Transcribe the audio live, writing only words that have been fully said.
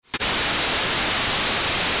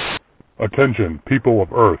Attention, people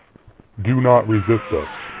of Earth. Do not resist us.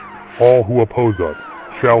 All who oppose us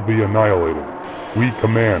shall be annihilated. We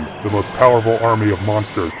command the most powerful army of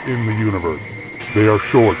monsters in the universe. They are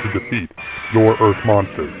sure to defeat your Earth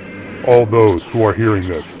monsters. All those who are hearing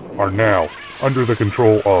this are now under the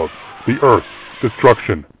control of the Earth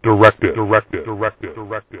Destruction Directive.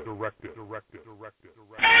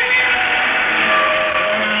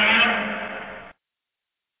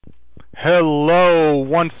 Hello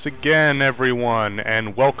once again, everyone,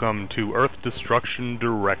 and welcome to Earth Destruction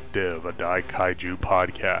Directive, a Daikaiju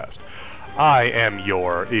podcast. I am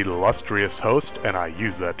your illustrious host, and I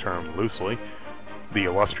use that term loosely. The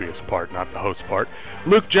illustrious part, not the host part.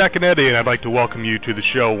 Luke Giaconetti, and I'd like to welcome you to the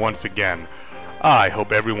show once again. I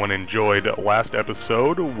hope everyone enjoyed last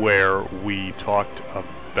episode where we talked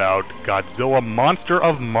about Godzilla Monster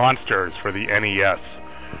of Monsters for the NES.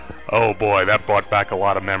 Oh boy, that brought back a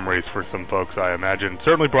lot of memories for some folks, I imagine.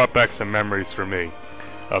 Certainly brought back some memories for me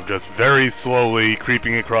of just very slowly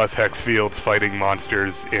creeping across hex fields fighting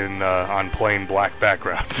monsters on plain black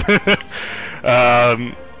backgrounds.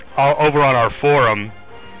 Over on our forum,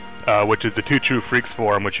 which is the Two True Freaks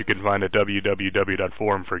forum, which you can find at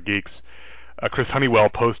www.forumforgeeks, Chris Honeywell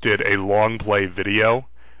posted a long play video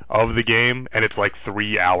of the game, and it's like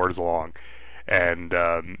 3 hours long. And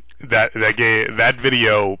that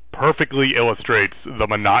video perfectly illustrates the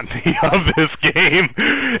monotony of this game,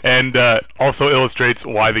 and also illustrates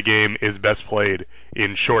why the game is best played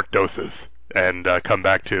in short doses, and come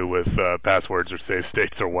back to with passwords or save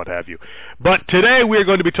states or what have you. But today we are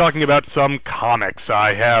going to be talking about some comics.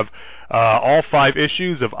 I have all 5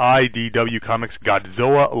 issues of IDW Comics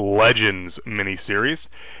Godzilla Legends miniseries,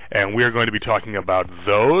 and we're going to be talking about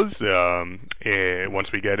those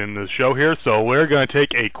once we get into the show here. So we're going to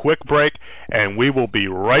take a quick break, and we will be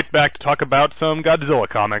right back to talk about some Godzilla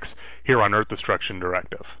comics here on Earth Destruction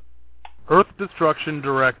Directive. Earth Destruction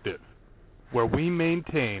Directive, where we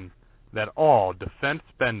maintain that all defense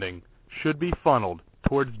spending should be funneled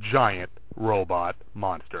towards giant robot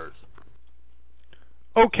monsters.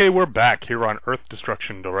 Okay, we're back here on Earth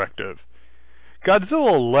Destruction Directive.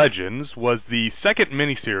 Godzilla Legends was the second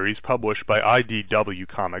miniseries published by IDW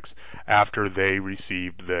Comics after they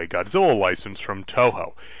received the Godzilla license from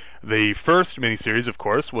Toho. The first miniseries, of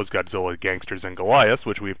course, was Godzilla Gangsters and Goliaths,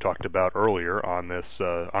 which we've talked about earlier on this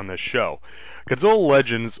show. Godzilla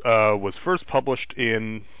Legends was first published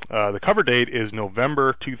in the cover date is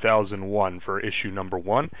November 2001 for issue number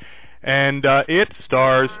 1, and it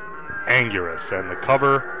stars Anguirus, and the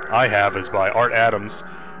cover I have is by Art Adams,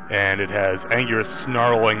 and it has Anguirus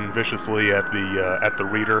snarling viciously at the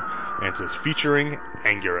reader, and it says featuring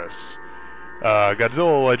Anguirus.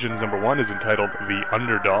 Godzilla Legends number 1 is entitled The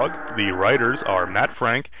Underdog. The writers are Matt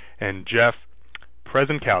Frank and Jeff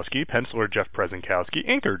Prezenkowski, penciler Jeff Prezenkowski,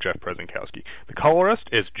 inker Jeff Prezenkowski. The colorist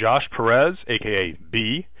is Josh Perez, aka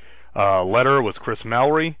B. Letterer was Chris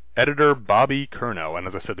Mallory. Editor Bobby Curnow. And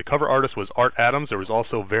as I said, the cover artist was Art Adams. There was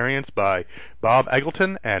also variants by Bob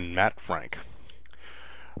Eggleton and Matt Frank.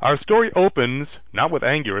 Our story opens not with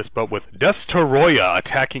Anguirus, but with Destoroyah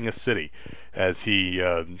attacking a city, as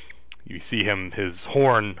you see his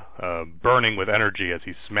horn burning with energy as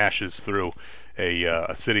he smashes through a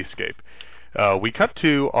cityscape. We cut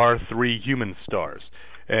to our 3 human stars,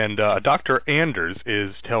 and Dr. Anders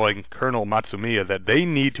is telling Colonel Matsumiya that they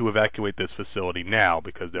need to evacuate this facility now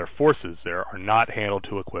because their forces there are not handled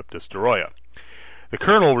to equip Destoroyah. The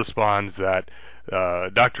Colonel responds that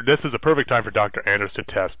this is a perfect time for Dr. Anders to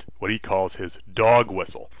test what he calls his dog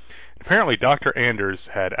whistle. Apparently, Dr. Anders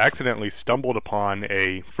had accidentally stumbled upon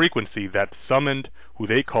a frequency that summoned who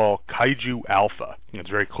they call Kaiju Alpha. It's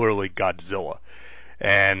very clearly Godzilla,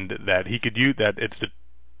 and that he could use that.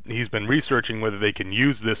 He's been researching whether they can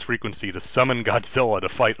use this frequency to summon Godzilla to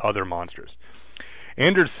fight other monsters.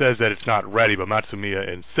 Anders says that it's not ready, but Matsumiya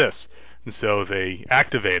insists, and so they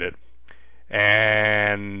activate it,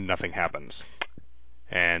 and nothing happens.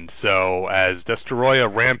 And so, as Destoroyah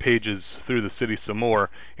rampages through the city some more,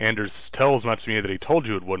 Anders tells Matsumiya that he told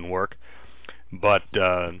you it wouldn't work, but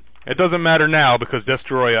it doesn't matter now because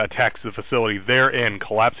Destoroyah attacks the facility they're in,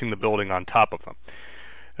 collapsing the building on top of them.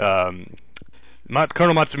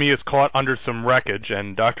 Colonel Matsumiya is caught under some wreckage,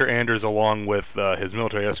 and Dr. Anders, along with his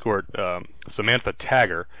military escort, Samantha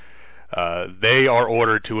Tagger, they are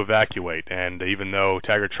ordered to evacuate, and even though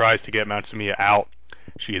Tagger tries to get Matsumiya out,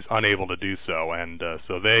 she is unable to do so, and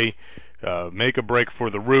so they make a break for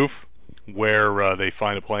the roof, where they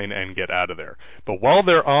find a plane and get out of there. But while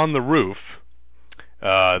they're on the roof,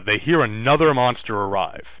 they hear another monster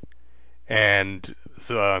arrive, and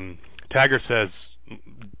Tagger says,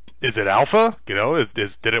 "Is it Alpha? Did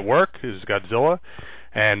it work? Is Godzilla?"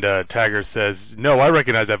 And Tiger says, "No, I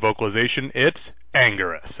recognize that vocalization. It's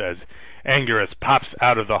Anguirus," as Anguirus pops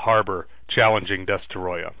out of the harbor, challenging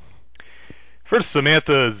Destoroyah. First,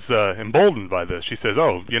 Samantha's emboldened by this. She says,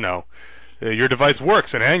 "Oh, your device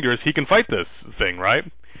works, and Anguirus, he can fight this thing, right?"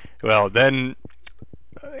 Well, then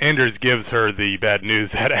Anders gives her the bad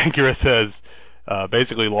news that Anguirus has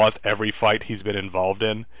basically lost every fight he's been involved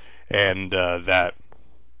in, and that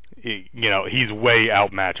he's way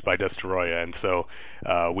outmatched by Destoroyah. And so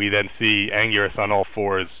we then see Anguirus on all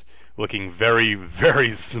fours, looking very,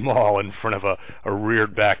 very small in front of a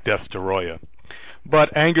reared back Destoroyah.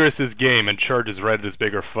 But Anguirus is game and charges right at his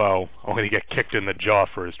bigger foe, only to get kicked in the jaw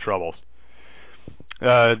for his troubles.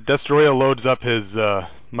 Destoroyah loads up his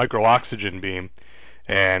micro-oxygen beam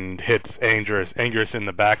and hits Anguirus in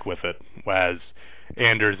the back with it, as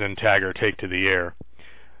Anders and Taggart take to the air.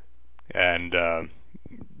 And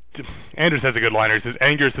Anders has a good liner. He says,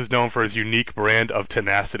 "Anguirus is known for his unique brand of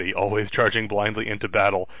tenacity, always charging blindly into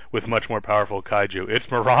battle with much more powerful kaiju.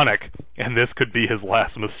 It's moronic, and this could be his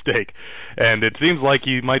last mistake." And it seems like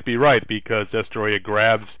he might be right, because Destoroyah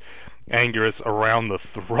grabs Anguirus around the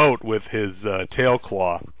throat with his tail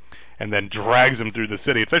claw and then drags him through the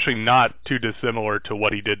city. It's actually not too dissimilar to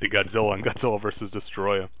what he did to Godzilla in Godzilla vs.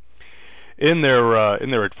 Destoroyah. In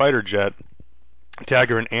their fighter jet,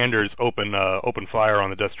 Taggart and Anders open fire on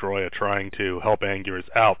the Destoroyah, trying to help Anguirus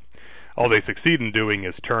out. All they succeed in doing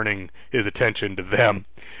is turning his attention to them,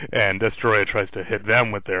 and Destoroyah tries to hit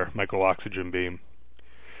them with their micro-oxygen beam.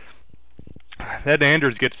 Then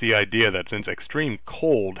Anders gets the idea that since extreme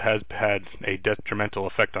cold has had a detrimental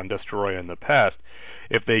effect on Destoroyah in the past,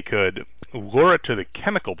 if they could lure it to the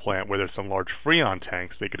chemical plant where there's some large Freon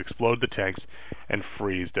tanks, they could explode the tanks and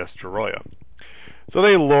freeze Destoroyah. So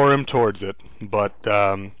they lure him towards it, but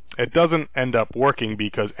it doesn't end up working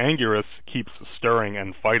because Anguirus keeps stirring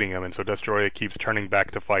and fighting him, and so Destoroyah keeps turning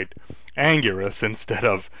back to fight Anguirus instead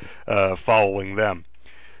of following them.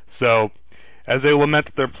 So as they lament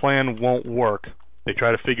that their plan won't work, they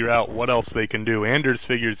try to figure out what else they can do. Anders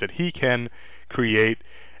figures that he can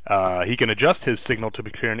adjust his signal to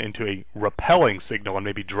be turned into a repelling signal and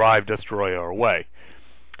maybe drive Destoroyah away.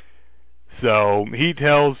 So he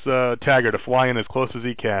tells Taggart to fly in as close as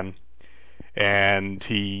he can, and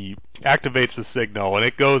he activates the signal, and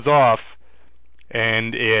it goes off,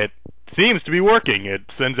 and it seems to be working. It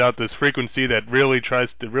sends out this frequency that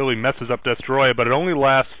really messes up Destoroyah, but it only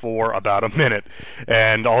lasts for about a minute,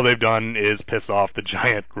 and all they've done is piss off the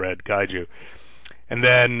giant red kaiju. And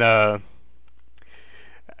then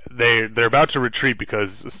they're about to retreat because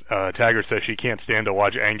Taggart says she can't stand to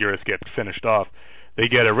watch Anguirus get finished off. They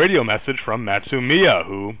get a radio message from Matsumiya,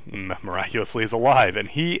 who miraculously is alive, and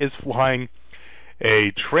he is flying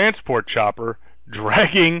a transport chopper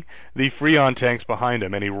dragging the Freon tanks behind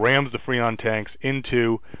him, and he rams the Freon tanks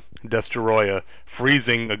into Destoroyah,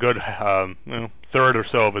 freezing a good third or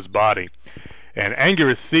so of his body. And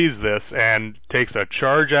Anguirus sees this and takes a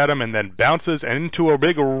charge at him and then bounces into a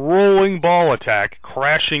big rolling ball attack,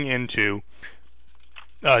 crashing into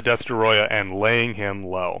Destoroyah and laying him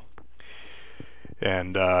low.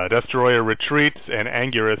 And Destoroyah retreats, and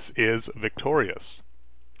Anguirus is victorious.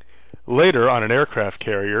 Later, on an aircraft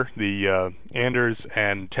carrier, the Anders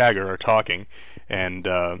and Taggart are talking, and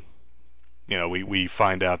we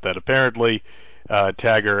find out that apparently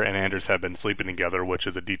Taggart and Anders have been sleeping together, which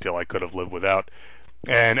is a detail I could have lived without.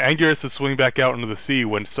 And Anguirus is swimming back out into the sea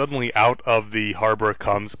when suddenly out of the harbor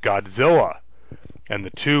comes Godzilla, and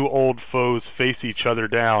the two old foes face each other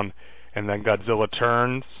down, and then Godzilla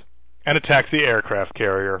turns and attacks the aircraft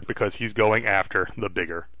carrier because he's going after the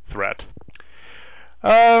bigger threat.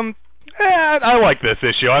 I like this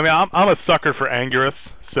issue. I mean, I'm a sucker for Anguirus,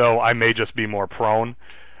 so I may just be more prone.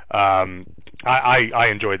 I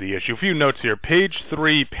enjoyed the issue. A few notes here. Page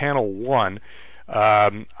 3, panel 1.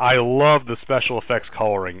 I love the special effects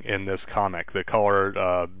coloring in this comic. The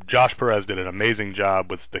color, Josh Perez did an amazing job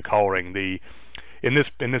with the coloring. In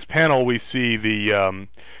this panel, we see the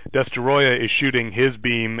Destoroyah is shooting his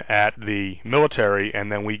beam at the military,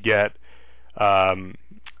 and then we get a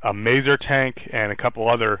Maser tank and a couple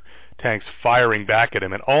other tanks firing back at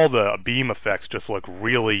him, and all the beam effects just look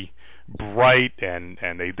really bright, and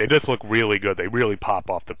they just look really good. They really pop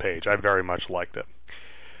off the page. I very much liked it.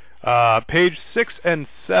 Page 6 and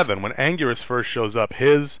 7, when Anguirus first shows up,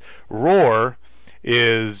 his roar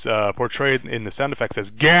is portrayed in the sound effects as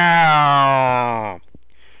 "Gah!"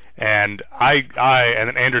 And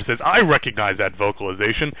and Anders says, "I recognize that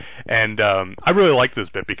vocalization," and I really like this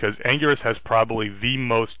bit because Anguirus has probably the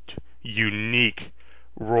most unique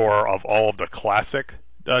roar of all of the classic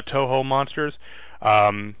Toho monsters.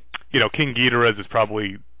 King Ghidorah's is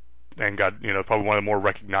probably probably one of the more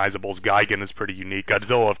recognizables. Gigan is pretty unique.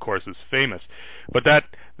 Godzilla, of course, is famous. But that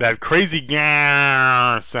crazy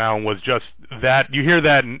gah sound was just that. You hear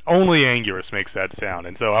that, and only Anguirus makes that sound.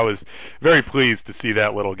 And so I was very pleased to see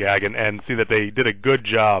that little gag and see that they did a good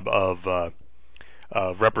job of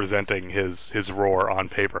representing his roar on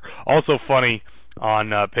paper. Also funny,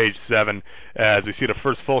 on page 7, as we see the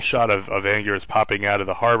first full shot of Anguirus popping out of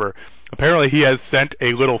the harbor, apparently he has sent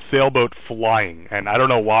a little sailboat flying, and I don't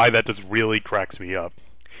know why, that just really cracks me up.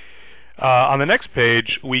 On the next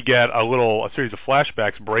page, we get a series of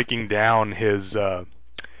flashbacks breaking down his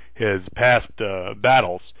past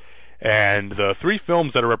battles. And the 3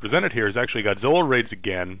 films that are represented here is actually Godzilla Raids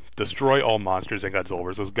Again, Destroy All Monsters, and Godzilla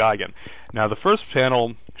vs. Gigan. Now, the first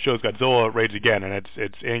panel shows Godzilla Raids Again, and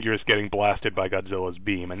it's Anguirus getting blasted by Godzilla's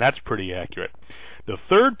beam, and that's pretty accurate. The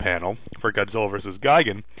third panel, for Godzilla vs.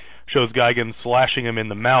 Gigan, shows Gigan slashing him in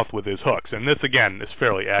the mouth with his hooks, and this, again, is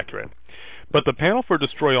fairly accurate. But the panel for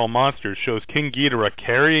Destroy All Monsters shows King Ghidorah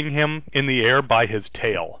carrying him in the air by his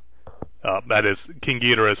tail. That is, King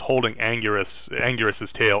Ghidorah is holding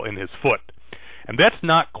Anguirus' tail in his foot. And that's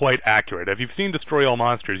not quite accurate. If you've seen Destroy All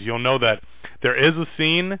Monsters, you'll know that there is a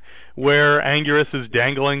scene where Anguirus is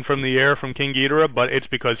dangling from the air from King Ghidorah, but it's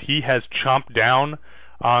because he has chomped down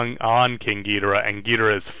on King Ghidorah, and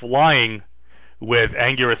Ghidorah is flying with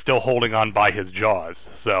Anguirus still holding on by his jaws.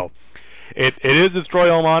 So it is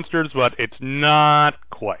Destroy All Monsters, but it's not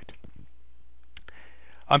quite.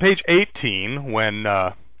 On page 18, when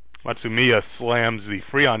Matsumiya slams the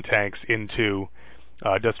Freon tanks into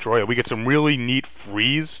Destroya, we get some really neat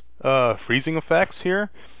freezing effects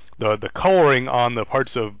here. The coloring on the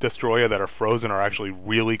parts of Destroya that are frozen are actually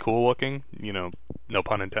really cool looking, no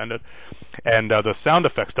pun intended. And the sound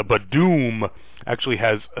effects, the badoom, actually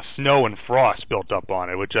has a snow and frost built up on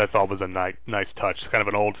it, which I thought was a nice touch. It's kind of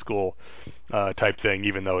an old school type thing,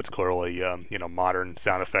 even though it's clearly modern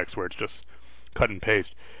sound effects where it's just cut and paste.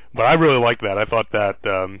 But I really liked that. I thought that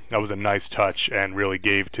that was a nice touch and really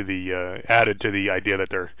added to the idea that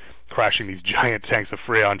they're crashing these giant tanks of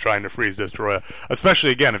Freon trying to freeze Destroya,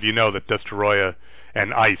 especially, again, if you know that Destroya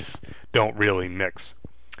and ice don't really mix.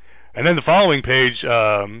 And then the following page,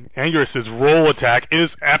 Anguirus' roll attack is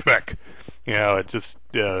epic. It's just,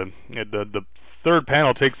 the third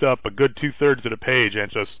panel takes up a good 2/3 of the page, and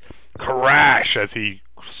it's just crash as he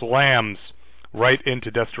slams right into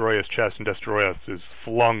Destroya's chest, and Destroya is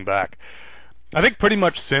flung back. I think pretty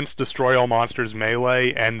much since Destroy All Monsters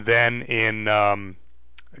Melee, and then in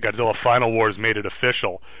Godzilla Final Wars made it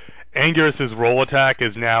official, Anguirus' roll attack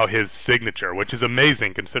is now his signature, which is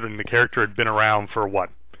amazing considering the character had been around for,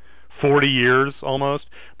 40 years almost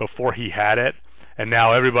before he had it, and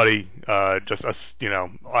now everybody identifies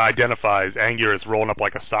Anguirus rolling up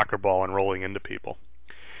like a soccer ball and rolling into people.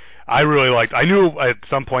 I knew at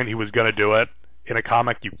some point he was going to do it. In a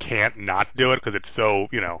comic, you can't not do it because it's so,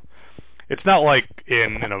 it's not like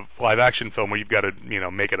in a live-action film where you've got to,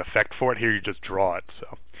 make an effect for it. Here you just draw it.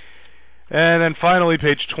 So, and then finally,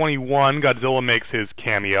 page 21, Godzilla makes his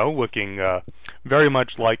cameo, looking very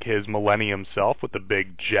much like his Millennium self with the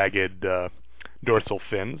big, jagged dorsal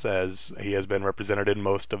fins, as he has been represented in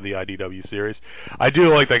most of the IDW series. I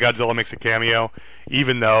do like that Godzilla makes a cameo,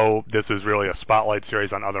 even though this is really a spotlight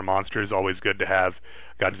series on other monsters. Always good to have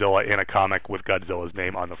Godzilla in a comic with Godzilla's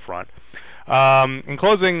name on the front. In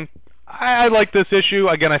closing, I like this issue.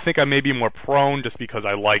 Again, I think I may be more prone just because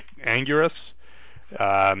I like Anguirus.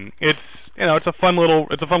 It's a fun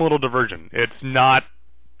little diversion. It's not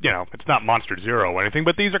Monster Zero or anything,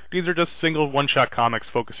 but these are just single one-shot comics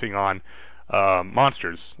focusing on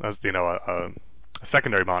monsters, as a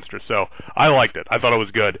secondary monster. So I liked it. I thought it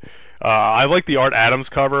was good. I like the Art Adams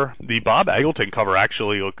cover. The Bob Eggleton cover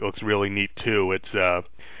actually looks really neat too. It's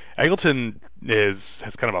Eggleton has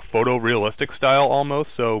kind of a photorealistic style almost.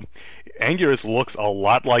 So Anguirus looks a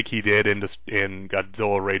lot like he did in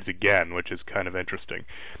Godzilla Raids Again, which is kind of interesting.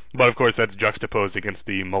 But of course that's juxtaposed against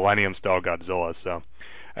the Millennium style Godzilla. So,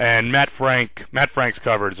 and Matt Frank's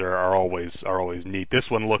covers are always neat. This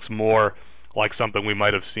one looks more like something we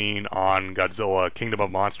might have seen on Godzilla Kingdom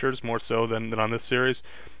of Monsters, more so than on this series.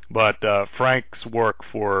 But Frank's work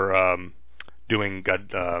for doing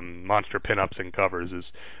monster pinups and covers is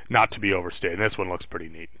not to be overstated. This one looks pretty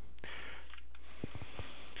neat.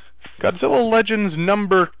 Godzilla Legends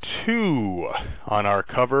number 2. On our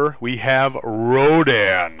cover, we have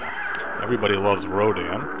Rodan. Everybody loves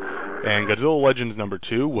Rodan. And Godzilla Legends number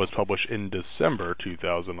 2 was published in December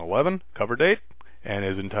 2011, cover date, and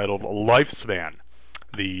is entitled Lifespan.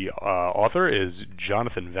 The author is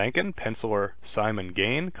Jonathan Vankin, penciler Simon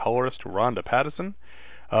Gain, colorist Rhonda Pattison,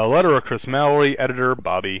 letterer Chris Mallory, editor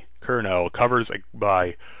Bobby Curnow, covers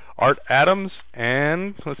by Art Adams,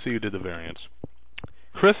 and let's see who did the variants.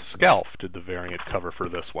 Chris Scalf did the variant cover for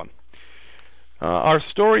this one. Our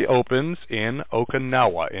story opens in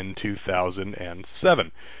Okinawa in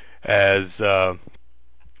 2007 as a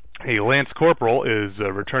Lance Corporal is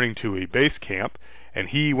returning to a base camp, and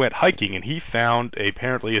he went hiking and he found,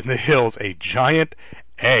 apparently in the hills, a giant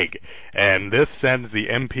egg, and this sends the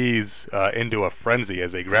MPs into a frenzy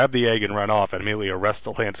as they grab the egg and run off and immediately arrest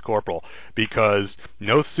the Lance Corporal, because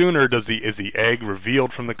no sooner is the egg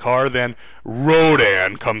revealed from the car than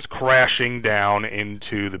Rodan comes crashing down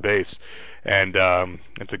into the base. And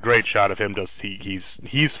it's a great shot of him.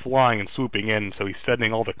 He's flying and swooping in, so he's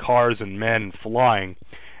sending all the cars and men flying,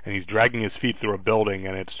 and he's dragging his feet through a building,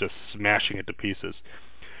 and it's just smashing it to pieces.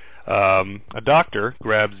 A doctor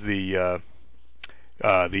grabs the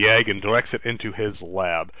egg and directs it into his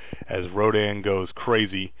lab as Rodan goes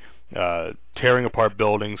crazy, tearing apart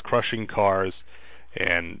buildings, crushing cars,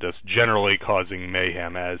 and just generally causing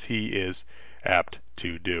mayhem, as he is apt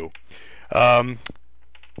to do.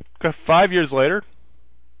 5 years later,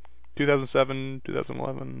 2007,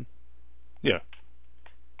 2011,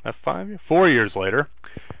 4 years later.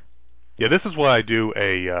 Yeah, this is why I do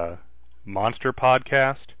a monster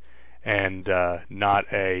podcast and not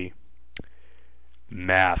a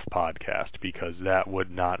math podcast, because that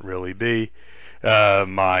would not really be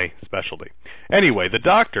my specialty. Anyway, the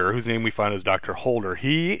doctor, whose name we find is Dr. Holder,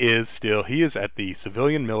 he is at the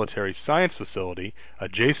Civilian Military Science Facility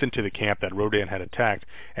adjacent to the camp that Rodan had attacked,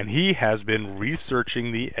 and he has been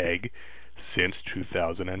researching the egg since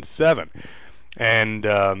 2007. And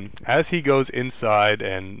as he goes inside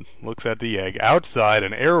and looks at the egg, outside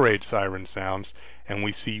an air raid siren sounds, and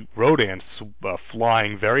we see Rodan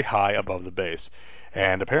flying very high above the base.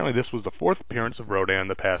 And apparently this was the fourth appearance of Rodan in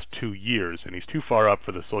the past 2 years, and he's too far up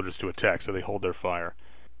for the soldiers to attack, so they hold their fire.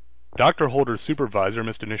 Dr. Holder's supervisor,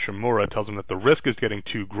 Mr. Nishimura, tells him that the risk is getting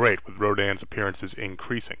too great with Rodan's appearances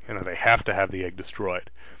increasing, and that they have to have the egg destroyed.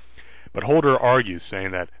 But Holder argues,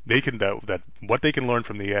 saying that that what they can learn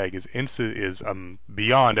from the egg is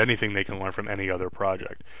beyond anything they can learn from any other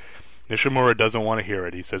project. Nishimura doesn't want to hear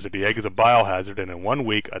it. He says that the egg is a biohazard, and in 1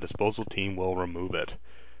 week a disposal team will remove it.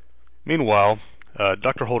 Meanwhile,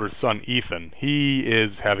 Dr. Holder's son, Ethan, he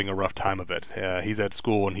is having a rough time of it. He's at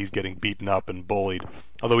school and he's getting beaten up and bullied,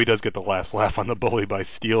 although he does get the last laugh on the bully by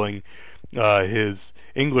stealing his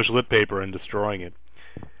English lit paper and destroying it.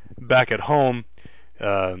 Back at home,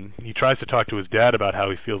 he tries to talk to his dad about how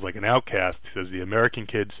he feels like an outcast. He says the American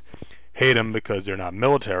kids hate him because they're not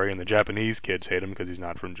military, and the Japanese kids hate him because he's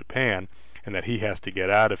not from Japan, and that he has to get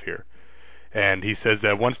out of here. And he says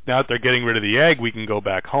that now that they're getting rid of the egg, we can go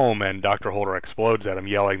back home, and Dr. Holder explodes at him,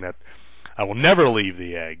 yelling that, I will never leave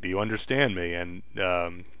the egg, do you understand me? And,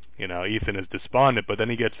 Ethan is despondent, but then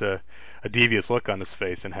he gets a devious look on his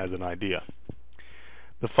face and has an idea.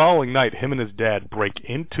 The following night, him and his dad break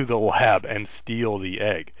into the lab and steal the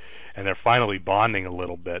egg, and they're finally bonding a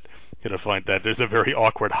little bit. You'll find that there's a very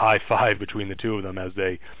awkward high five between the two of them as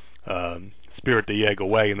they spirit the egg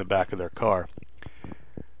away in the back of their car.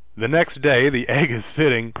 The next day, the egg is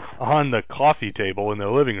sitting on the coffee table in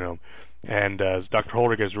their living room, and as Dr.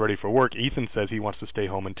 Holder gets ready for work, Ethan says he wants to stay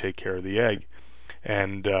home and take care of the egg,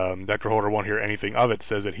 and Dr. Holder won't hear anything of it,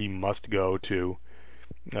 says that he must go to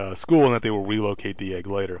school and that they will relocate the egg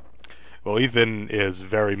later. Well, Ethan is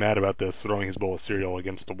very mad about this, throwing his bowl of cereal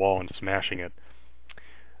against the wall and smashing it.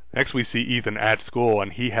 Next we see Ethan at school,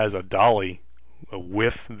 and he has a dolly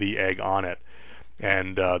with the egg on it.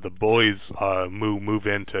 And the boys move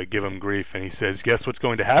in to give him grief, and he says, guess what's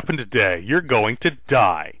going to happen today? You're going to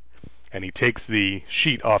die. And he takes the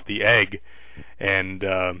sheet off the egg, and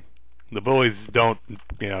the boys don't,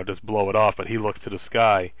 just blow it off, but he looks to the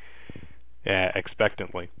sky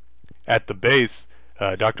expectantly. At the base,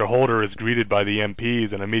 Dr. Holder is greeted by the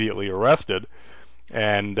MPs and immediately arrested,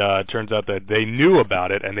 and it turns out that they knew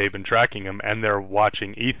about it, and they've been tracking him, and they're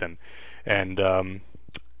watching Ethan. And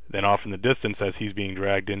then off in the distance, as he's being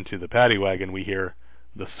dragged into the paddy wagon, we hear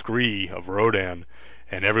the scree of Rodan,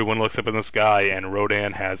 and everyone looks up in the sky, and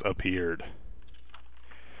Rodan has appeared.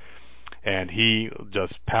 And he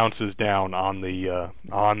just pounces down on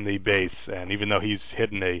the base, and even though he's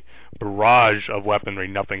hitting a barrage of weaponry,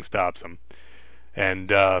 nothing stops him. And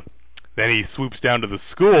then he swoops down to the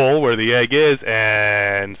school where the egg is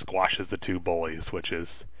and squashes the two bullies, which is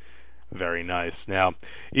very nice. Now,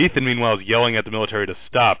 Ethan, meanwhile, is yelling at the military to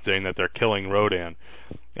stop, saying that they're killing Rodan.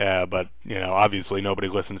 But, obviously nobody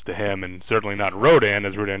listens to him, and certainly not Rodan,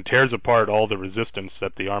 as Rodan tears apart all the resistance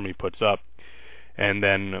that the army puts up. And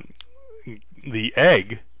then the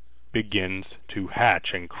egg begins to hatch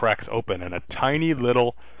and cracks open, and a tiny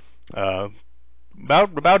little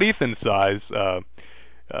about Ethan's size,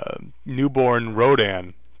 newborn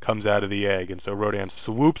Rodan comes out of the egg, and so Rodan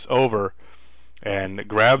swoops over and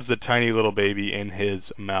grabs the tiny little baby in his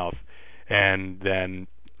mouth, and then,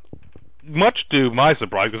 much to my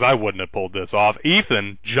surprise, because I wouldn't have pulled this off,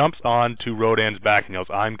 Ethan jumps onto Rodan's back and yells,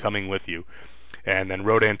 "I'm coming with you." And then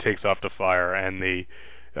Rodan takes off to fire, and the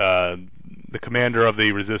commander of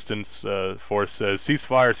the resistance force says, "Cease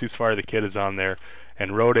fire, cease fire, the kid is on there."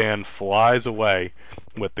 And Rodan flies away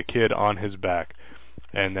with the kid on his back.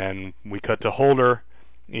 And then we cut to Holder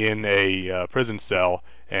in a prison cell,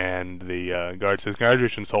 and the guard says,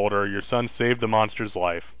 "Congratulations, Holder, your son saved the monster's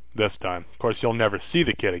life this time. Of course, you'll never see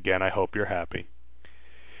the kid again. I hope you're happy."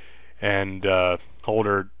 And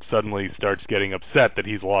Holder suddenly starts getting upset that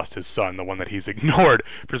he's lost his son, the one that he's ignored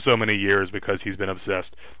for so many years because he's been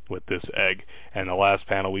obsessed with this egg. And the last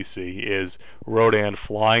panel we see is Rodan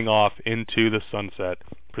flying off into the sunset,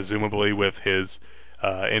 presumably with his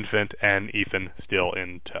infant and Ethan still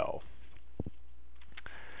in tow.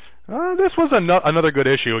 This was another good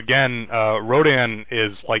issue. Again, Rodan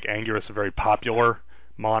is, like Anguirus, a very popular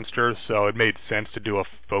monster, so it made sense to do a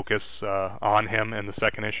focus on him in the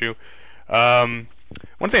second issue.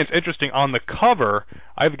 One thing that's interesting, on the cover,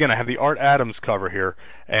 I have the Art Adams cover here,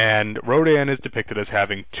 and Rodan is depicted as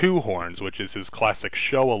having 2 horns, which is his classic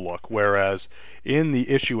Showa look, whereas in the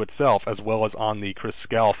issue itself, as well as on the Chris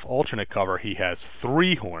Scalf alternate cover, he has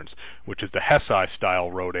 3 horns, which is the Hesai-style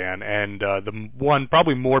Rodan, and the one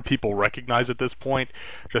probably more people recognize at this point,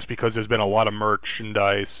 just because there's been a lot of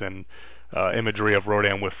merchandise and imagery of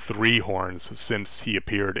Rodan with 3 horns since he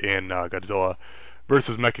appeared in Godzilla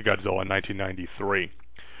vs. Mechagodzilla in 1993.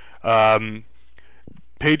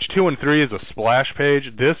 Page 2 and 3 is a splash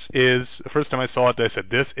page. This is, the first time I saw it, I said,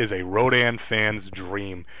 this is a Rodan fan's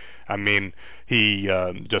dream. I mean, he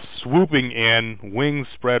just swooping in, wings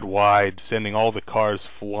spread wide, sending all the cars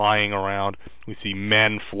flying around. We see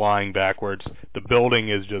men flying backwards. The building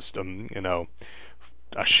is just, a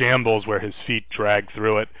shambles where his feet drag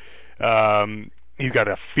through it. He's got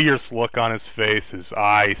a fierce look on his face, his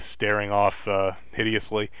eyes staring off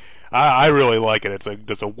hideously. I really like it.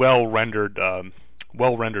 It's a well-rendered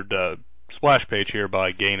splash page here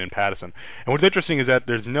by Gain and Pattison. And what's interesting is that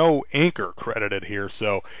there's no inker credited here,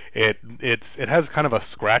 so it has kind of a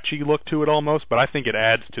scratchy look to it almost, but I think it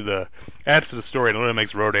adds to the story and it really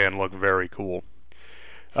makes Rodan look very cool.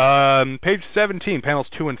 Page 17, panels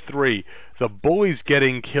 2 and 3, the bullies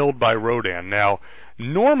getting killed by Rodan. Now,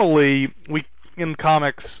 normally in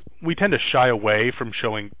comics we tend to shy away from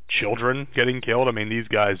showing children getting killed. I mean, these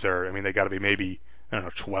guys they got to be maybe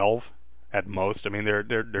 12 at most. I mean,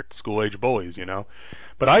 they're school-age bullies,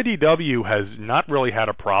 But IDW has not really had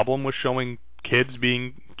a problem with showing kids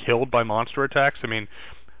being killed by monster attacks. I mean,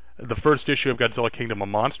 the first issue of Godzilla Kingdom of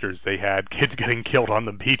Monsters, they had kids getting killed on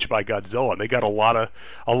the beach by Godzilla. They got a lot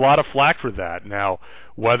of flack for that. Now,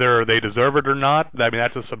 whether they deserve it or not, I mean,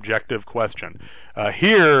 that's a subjective question.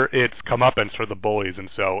 Here, it's comeuppance for the bullies, and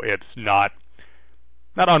so it's not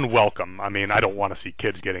unwelcome. I mean, I don't want to see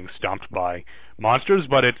kids getting stomped by monsters,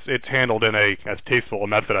 but it's handled in as tasteful a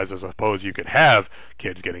method as I suppose you could have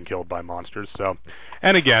kids getting killed by monsters. So,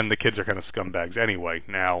 and again, the kids are kind of scumbags anyway.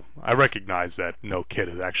 Now, I recognize that no kid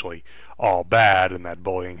is actually all bad, and that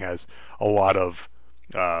bullying has a lot of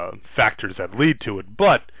factors that lead to it,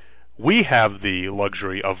 but we have the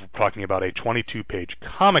luxury of talking about a 22-page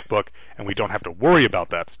comic book, and we don't have to worry about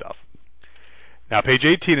that stuff. Now, page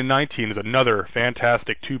 18 and 19 is another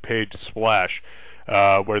fantastic 2-page splash,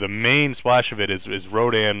 where the main splash of it is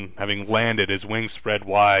Rodan having landed, his wings spread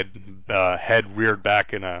wide, head reared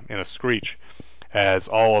back in a screech, as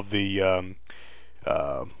all of the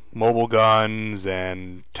mobile guns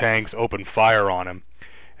and tanks open fire on him.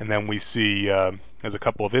 And then we see there's a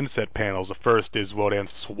couple of inset panels. The first is Rodan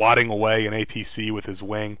swatting away an APC with his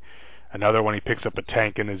wing. Another one, he picks up a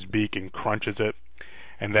tank in his beak and crunches it.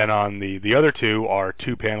 And then on the other 2 are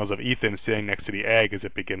 2 panels of Ethan sitting next to the egg as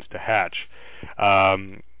it begins to hatch.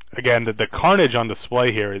 Again, the carnage on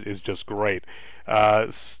display here is just great.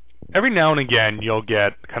 Every now and again, you'll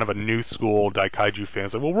get kind of a new school Daikaiju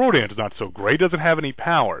fans like, well, Rodan's not so great, doesn't have any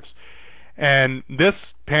powers. And this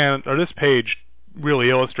page really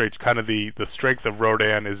illustrates kind of the strength of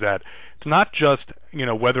Rodan, is that it's not just,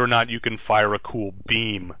 whether or not you can fire a cool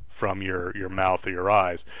beam from your mouth or your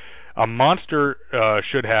eyes. A monster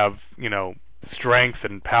should have, strength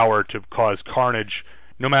and power to cause carnage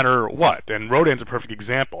no matter what. And Rodan's a perfect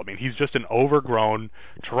example. I mean, he's just an overgrown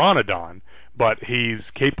pteranodon, but he's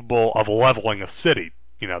capable of leveling a city.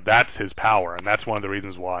 That's his power, and that's one of the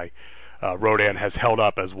reasons why Rodan has held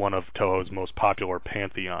up as one of Toho's most popular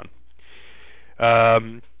pantheon.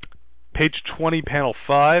 Page 20, panel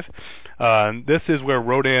 5. This is where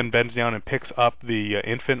Rodan bends down and picks up the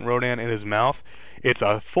infant Rodan in his mouth. It's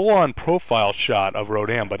a full-on profile shot of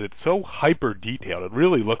Rodan, but it's so hyper-detailed. It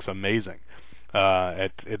really looks amazing.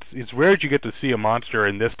 It's rare that you get to see a monster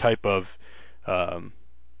in this type of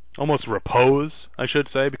almost repose, I should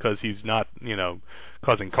say, because he's not,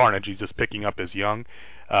 causing carnage. He's just picking up his young.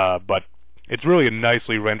 But it's really a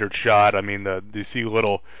nicely rendered shot. I mean, you see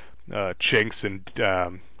little chinks and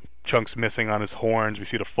chunks missing on his horns. We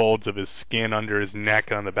see the folds of his skin under his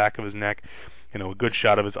neck, on the back of his neck. A good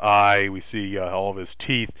shot of his eye. We see all of his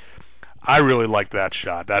teeth. I really liked that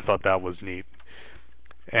shot. I thought that was neat.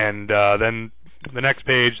 And then the next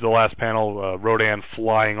page, the last panel, Rodan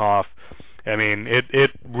flying off. I mean,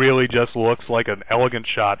 it really just looks like an elegant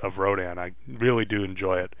shot of Rodan. I really do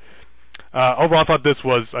enjoy it. Overall, I thought this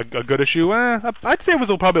was a good issue. I'd say it was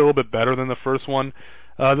probably a little bit better than the first one.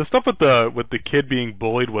 The stuff with the kid being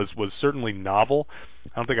bullied was certainly novel. I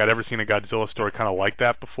don't think I'd ever seen a Godzilla story kind of like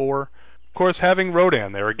that before. Of course, having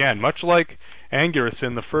Rodan there, again, much like Anguirus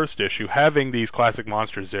in the first issue, having these classic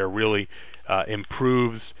monsters there really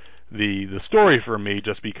improves the story for me,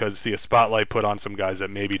 just because see a spotlight put on some guys that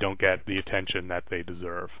maybe don't get the attention that they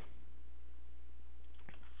deserve.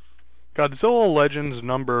 Godzilla Legends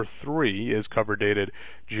number 3 is cover dated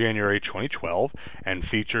January 2012 and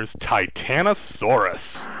features Titanosaurus.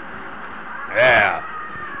 Yeah.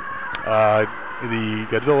 The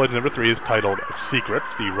Godzilla Legends number 3 is titled Secrets.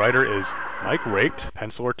 The writer is Mike Raked,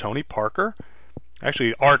 penciler Tony Parker.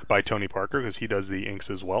 Actually, art by Tony Parker, because he does the inks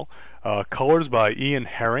as well. Colors by Ian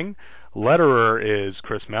Herring. Letterer is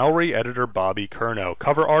Chris Mallory. Editor Bobby Curnow.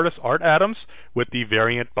 Cover artist Art Adams, with the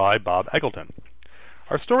variant by Bob Eggleton.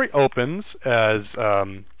 Our story opens as a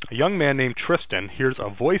young man named Tristan hears a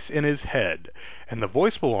voice in his head, and the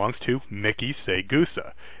voice belongs to Miki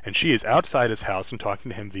Segusa, and she is outside his house and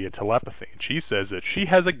talking to him via telepathy. And she says that she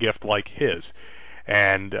has a gift like his,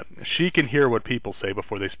 and she can hear what people say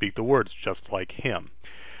before they speak the words, just like him.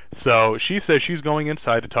 So she says she's going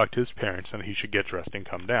inside to talk to his parents, and he should get dressed and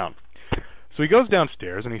come down. So he goes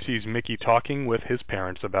downstairs, and he sees Mickey talking with his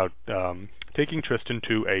parents about taking Tristan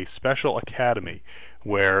to a special academy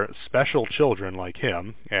where special children like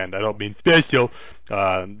him, and I don't mean special,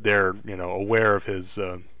 they're aware of his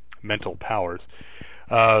mental powers,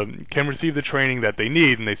 can receive the training that they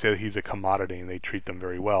need, and they say that he's a commodity, and they treat them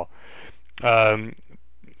very well.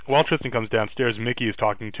 While Tristan comes downstairs, Mickey is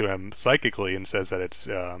talking to him psychically and says that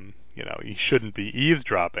it's, he shouldn't be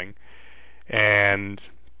eavesdropping, and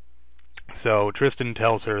so Tristan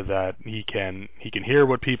tells her that he can hear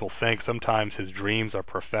what people think. Sometimes his dreams are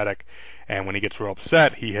prophetic, and when he gets real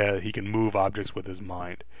upset, he can move objects with his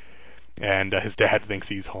mind. And his dad thinks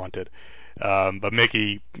he's haunted, but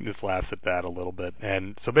Mickey just laughs at that a little bit.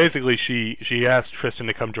 And so basically, she asks Tristan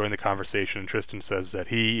to come join the conversation, and Tristan says that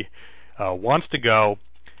he wants to go,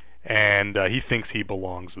 and he thinks he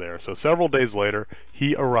belongs there. So several days later,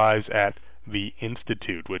 he arrives at the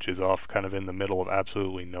Institute, which is off kind of in the middle of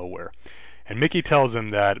absolutely nowhere. And Mickey tells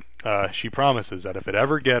him that she promises that if it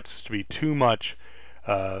ever gets to be too much,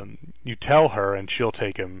 you tell her and she'll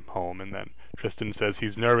take him home. And then Tristan says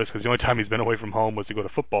he's nervous because the only time he's been away from home was to go to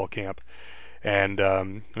football camp. And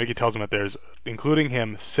Mickey tells him that there's, including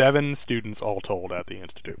him, 7 students all told at the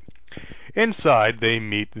Institute. Inside, they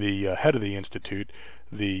meet the head of the Institute,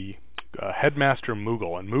 the headmaster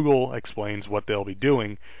Moogle, and Moogle explains what they'll be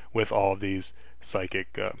doing with all of these psychic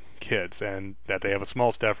kids, and that they have a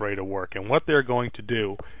small staff ready to work. And what they're going to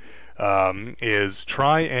do is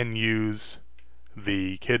try and use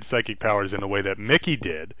the kids' psychic powers in a way that Mickey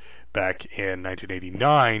did back in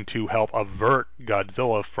 1989 to help avert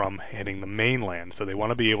Godzilla from hitting the mainland. So they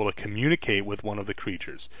want to be able to communicate with one of the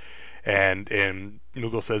creatures. And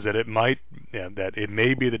Moogle says that it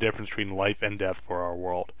may be the difference between life and death for our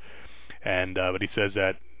world. And but he says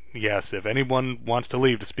that, yes, if anyone wants to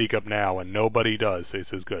leave, to speak up now, and nobody does. So he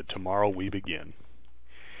says, good, tomorrow we begin.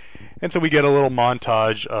 And so we get a little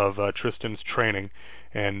montage of Tristan's training,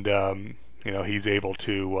 and he's able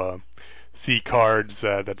to see cards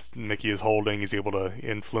that Mickey is holding. He's able to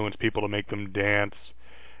influence people to make them dance.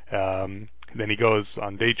 Then he goes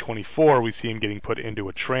on day 24. We see him getting put into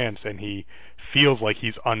a trance, and he feels like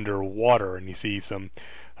he's underwater, and you see some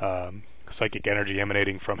psychic energy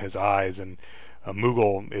emanating from his eyes, and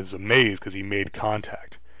Moogle is amazed because he made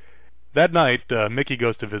contact. That night, Mickey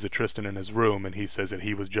goes to visit Tristan in his room, and he says that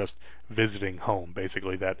he was just visiting home,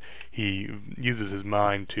 basically, that he uses his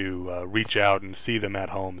mind to reach out and see them at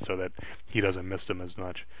home so that he doesn't miss them as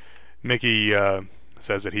much. Mickey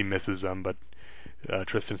says that he misses them, but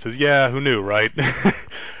Tristan says, yeah, who knew, right?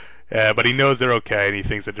 But he knows they're okay, and he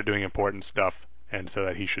thinks that they're doing important stuff. and so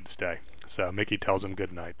that he should stay. So Mickey tells him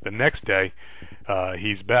good night. The next day,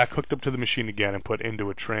 he's back hooked up to the machine again and put into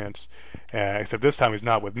a trance, except this time he's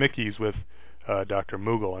not with Mickey, he's with Dr.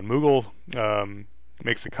 Moogle. And Moogle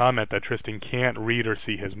makes a comment that Tristan can't read or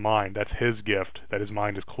see his mind. That's his gift, that his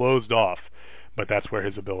mind is closed off, but that's where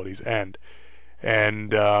his abilities end.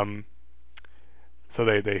 And so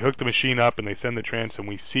they hook the machine up and they send the trance, and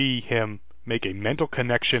we see him make a mental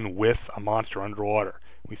connection with a monster underwater.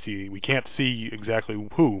 We can't see exactly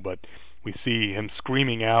who, but we see him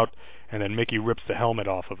screaming out, and then Mickey rips the helmet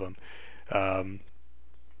off of him.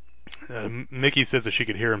 Mickey says that she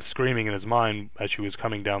could hear him screaming in his mind as she was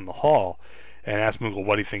coming down the hall, and asks Moogle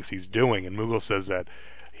what he thinks he's doing, and Moogle says that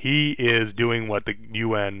he is doing what the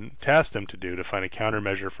UN tasked him to do, to find a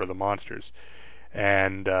countermeasure for the monsters.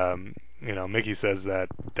 And Mickey says that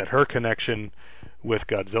her connection with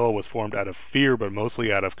Godzilla was formed out of fear, but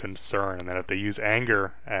mostly out of concern, and that if they use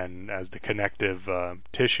anger and as the connective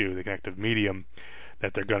tissue, the connective medium,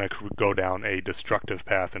 that they're going to go down a destructive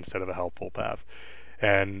path instead of a helpful path.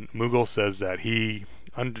 And Moogle says that he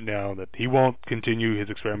won't continue his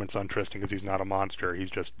experiments on Tristan because he's not a monster.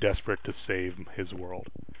 He's just desperate to save his world.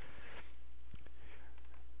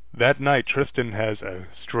 That night, Tristan has a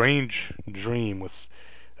strange dream with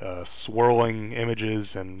swirling images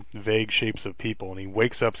and vague shapes of people, and he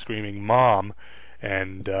wakes up screaming "Mom!"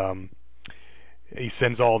 and he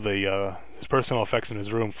sends all his personal effects in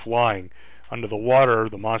his room flying. Under the water,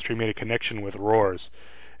 the monster made a connection with roars,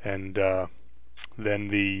 and then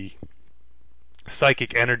the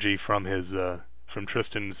psychic energy from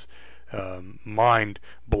Tristan's mind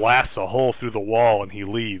blasts a hole through the wall, and he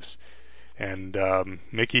leaves. And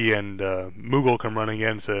Mickey and Moogle come running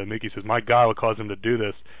in. So Mickey says, "My God, what caused him to do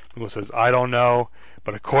this?" Moogle says, "I don't know,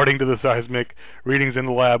 but according to the seismic readings in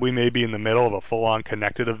the lab, we may be in the middle of a full-on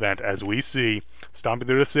connected event, as we see, stomping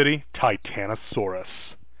through the city, Titanosaurus."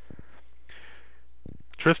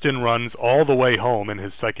 Tristan runs all the way home in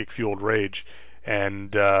his psychic-fueled rage,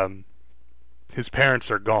 and his parents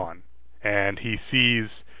are gone. And he sees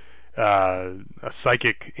a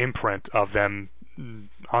psychic imprint of them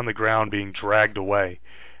on the ground being dragged away,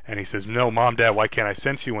 and he says, "No, Mom, Dad, why can't I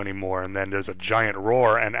sense you anymore?" And then there's a giant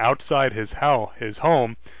roar, and outside his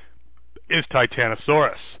home is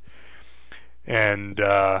Titanosaurus. And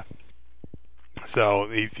so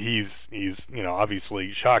he's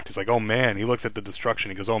obviously shocked. He's like, "Oh man!" He looks at the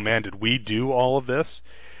destruction. He goes, "Oh man, did we do all of this?"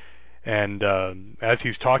 And as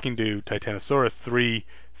he's talking to Titanosaurus, three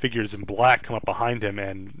figures in black come up behind him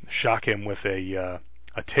and shock him with a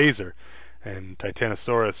taser. And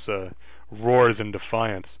Titanosaurus roars in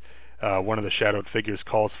defiance. One of the shadowed figures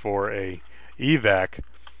calls for a evac,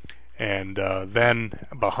 and then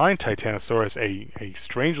behind Titanosaurus a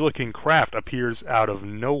strange-looking craft appears out of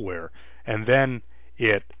nowhere, and then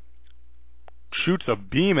it shoots a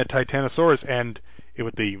beam at Titanosaurus, and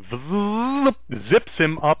with the zips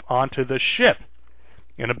him up onto the ship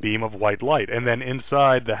in a beam of white light. And then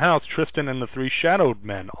inside the house, Tristan and the three shadowed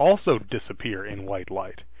men also disappear in white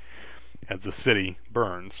light as the city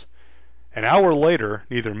burns. An hour later,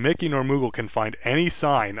 neither Mickey nor Moogle can find any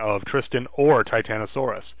sign of Tristan or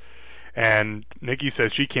Titanosaurus. And Mickey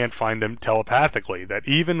says she can't find them telepathically, that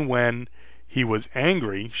even when he was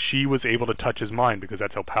angry, she was able to touch his mind, because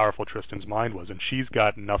that's how powerful Tristan's mind was, and she's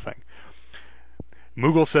got nothing.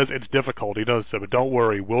 Moogle says it's difficult, he does so, but don't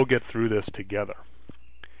worry, we'll get through this together.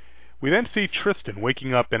 We then see Tristan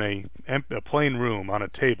waking up in a plain room on a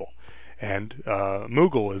table, and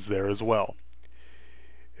Moogle is there as well.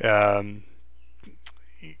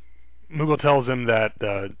 Moogle tells him that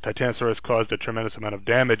Titanosaurus caused a tremendous amount of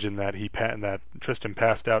damage, and that that Tristan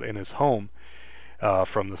passed out in his home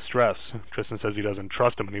from the stress. Tristan says he doesn't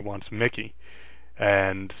trust him and he wants Mickey,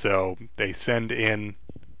 and so they send in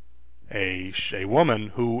a woman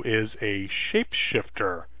who is a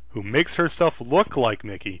shapeshifter, who makes herself look like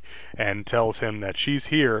Mickey and tells him that she's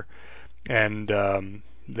here, and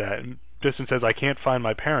that Tristan says, "I can't find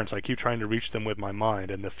my parents. I keep trying to reach them with my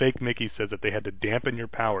mind." And the fake Mickey says that they had to dampen your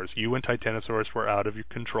powers. You and Titanosaurus were out of your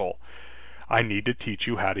control. I need to teach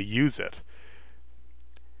you how to use it.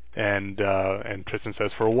 And Tristan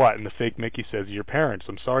says, "For what?" And the fake Mickey says, "Your parents.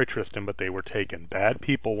 I'm sorry, Tristan, but they were taken. Bad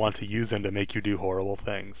people want to use them to make you do horrible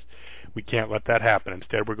things. We can't let that happen.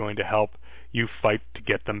 Instead, we're going to help you fight to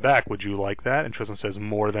get them back. Would you like that?" And Tristan says,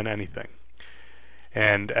 "More than anything."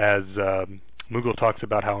 And as Moogle talks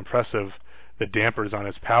about how impressive the dampers on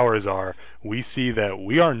his powers are, we see that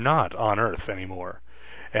we are not on Earth anymore.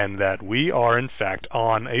 and that we are in fact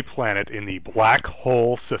on a planet in the black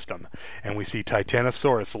hole system, and we see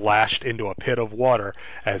Titanosaurus lashed into a pit of water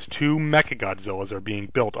as two Mechagodzillas are being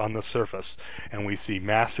built on the surface, and we see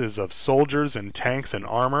masses of soldiers and tanks and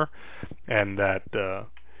armor, and that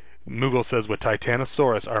Moogle says, with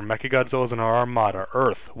Titanosaurus, our Mechagodzillas, and our armada,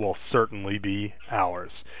 Earth will certainly be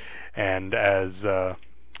ours. And as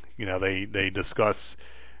they discuss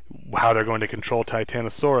how they're going to control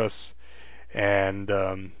Titanosaurus and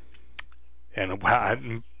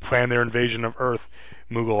plan their invasion of Earth,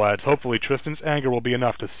 Moogle adds, hopefully Tristan's anger will be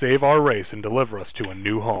enough to save our race and deliver us to a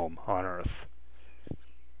new home on Earth.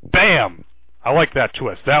 Bam! I like that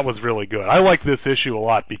twist. That was really good. I like this issue a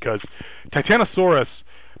lot because Titanosaurus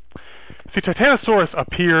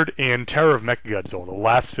appeared in Terror of Mechagodzilla, the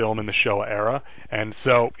last film in the Showa era, and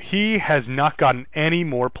so he has not gotten any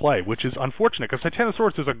more play, which is unfortunate because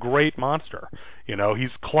Titanosaurus is a great monster.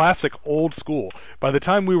 He's classic old school. By the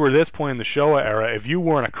time we were this point in the Showa era, if you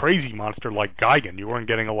weren't a crazy monster like Gigan, you weren't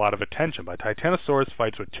getting a lot of attention. But Titanosaurus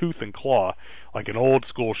fights with tooth and claw like an old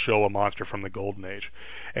school Showa monster from the Golden Age.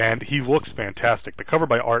 And he looks fantastic. The cover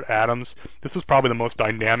by Art Adams, this is probably the most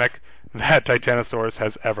dynamic that Titanosaurus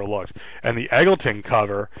has ever looked. And the Eggleton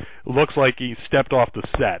cover looks like he stepped off the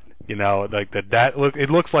set. It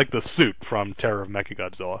looks like the suit from Terror of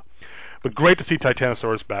Mechagodzilla. But great to see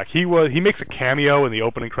Titanosaurus back. He makes a cameo in the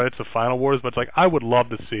opening credits of Final Wars, but it's like I would love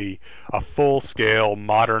to see a full-scale,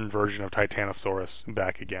 modern version of Titanosaurus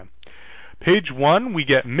back again. Page 1, we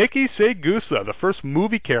get Mickey Segusa, the first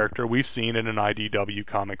movie character we've seen in an IDW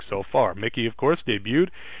comic so far. Mickey, of course, debuted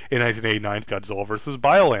in 1989's Godzilla vs.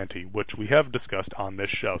 Biollante, which we have discussed on this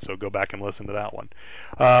show, so go back and listen to that one.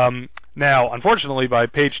 Now, unfortunately, by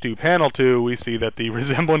page 2, panel 2, we see that the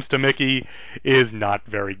resemblance to Mickey is not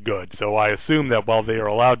very good, so I assume that while they are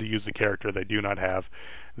allowed to use the character, they do not have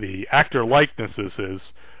the actor likenesses.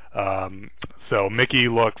 So Mickey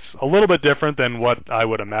looks a little bit different than what I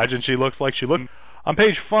would imagine she looks like. She looked on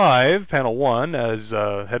page 5, panel 1, as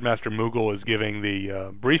Headmaster Moogle is giving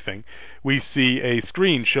the briefing. We see a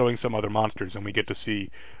screen showing some other monsters, and we get to see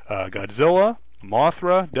Godzilla,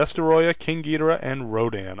 Mothra, Destoroyah, King Ghidorah, and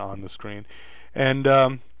Rodan on the screen. And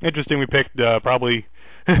interesting, we picked probably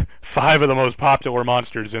 5 of the most popular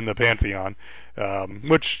monsters in the Pantheon,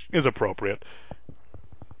 which is appropriate.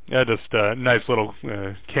 Yeah, just nice little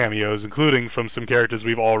cameos, including from some characters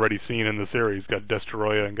we've already seen in the series. Got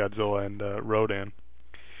Destoroyah and Godzilla and Rodan.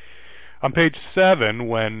 On page 7,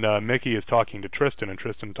 when Mickey is talking to Tristan, and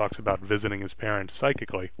Tristan talks about visiting his parents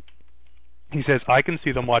psychically, he says, I can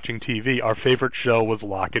see them watching TV. Our favorite show was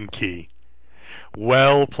Lock and Key.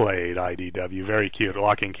 Well played, IDW. Very cute.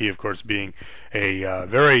 Lock and Key, of course, being a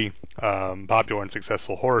very popular and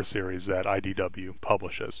successful horror series that IDW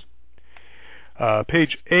publishes.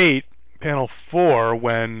 Page 8, panel 4,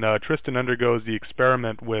 when Tristan undergoes the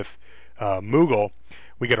experiment with Moogle,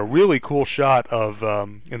 we get a really cool shot of,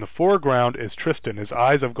 in the foreground is Tristan. His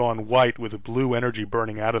eyes have gone white with a blue energy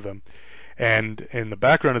burning out of them. And in the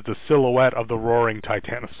background is the silhouette of the roaring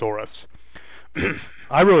Titanosaurus.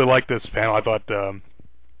 I really like this panel. I thought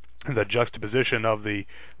the juxtaposition of the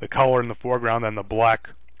color in the foreground and the black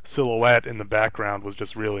silhouette in the background was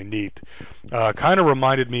just really neat. Kind of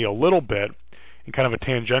reminded me a little bit, in kind of a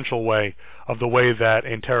tangential way, of the way that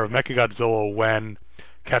in Terror of Mechagodzilla, when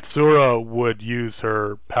Katsura would use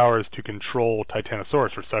her powers to control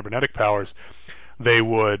Titanosaurus, her cybernetic powers, they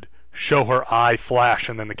would show her eye flash,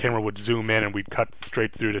 and then the camera would zoom in, and we'd cut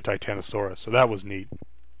straight through to Titanosaurus. So that was neat.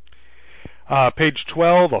 Page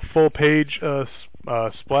 12, a full-page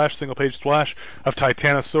splash, single-page splash of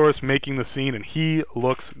Titanosaurus making the scene, and he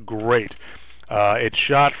looks great. It's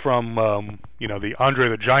shot from, the Andre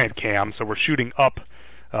the Giant cam, so we're shooting up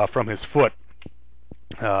from his foot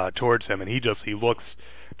towards him, and he looks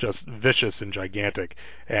just vicious and gigantic.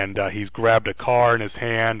 And he's grabbed a car in his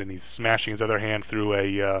hand, and he's smashing his other hand through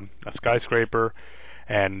a skyscraper,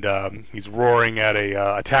 and he's roaring at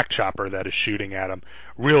a attack chopper that is shooting at him.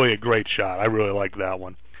 Really a great shot. I really like that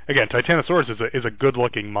one. Again, Titanosaurus is a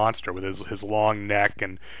good-looking monster with his long neck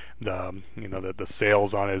and the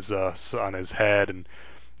sails on his head and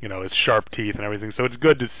his sharp teeth and everything. So it's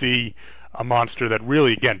good to see a monster that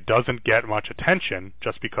really, again, doesn't get much attention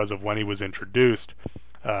just because of when he was introduced,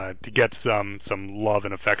 to get some love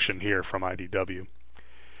and affection here from IDW.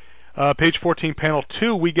 Page 14, panel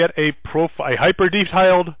 2, we get a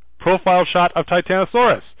hyper-detailed profile shot of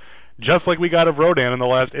Titanosaurus, just like we got of Rodan in the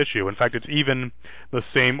last issue. In fact, it's even the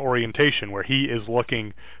same orientation, where he is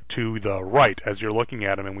looking to the right as you're looking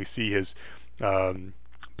at him, and we see his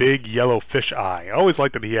big yellow fish eye. I always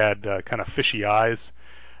liked that he had kind of fishy eyes.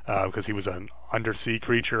 because he was an undersea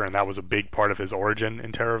creature, and that was a big part of his origin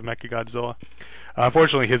in Terror of Mechagodzilla.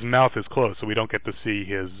 Unfortunately, his mouth is closed, so we don't get to see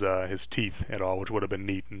his teeth at all, which would have been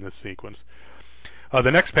neat in this sequence.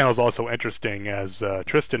 The next panel is also interesting. As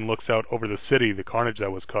Tristan looks out over the city, the carnage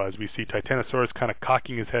that was caused, we see Titanosaurus kind of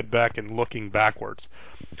cocking his head back and looking backwards.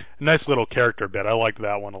 A nice little character bit. I like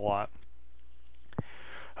that one a lot.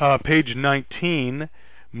 Page 19,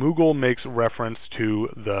 Moogle makes reference to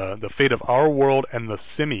the fate of our world and the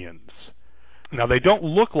simians. Now, they don't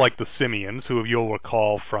look like the simians, who you'll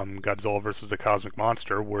recall from Godzilla vs. the Cosmic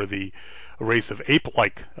Monster, were the race of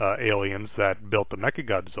ape-like aliens that built the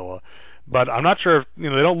Mechagodzilla. But I'm not sure if, they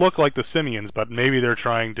don't look like the simians, but maybe they're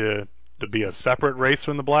trying to be a separate race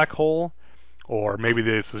from the black hole, or maybe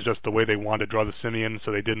this is just the way they wanted to draw the simians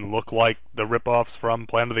so they didn't look like the rip-offs from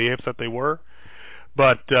Planet of the Apes that they were.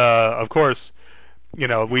 But, of course,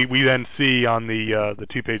 we then see on the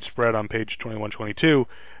two-page spread on page 21-22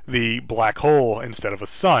 the black hole instead of a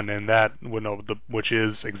sun, and that which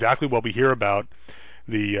is exactly what we hear about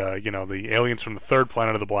the aliens from the third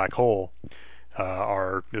planet of the black hole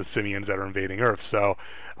are the simians that are invading Earth. So,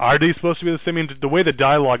 are these supposed to be the simians? The way the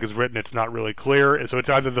dialogue is written, it's not really clear. So it's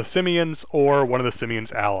either the simians or one of the simians'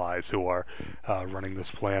 allies who are running this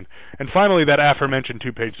plan. And finally, that aforementioned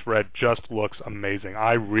two-page spread just looks amazing.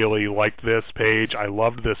 I really liked this page. I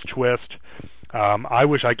loved this twist. I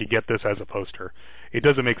wish I could get this as a poster. It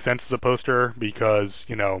doesn't make sense as a poster because,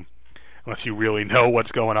 unless you really know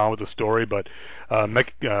what's going on with the story, but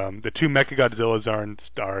the two Mechagodzillas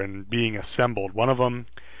are in being assembled. One of them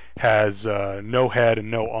has no head and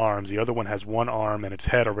no arms. The other one has one arm and its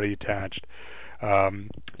head already attached.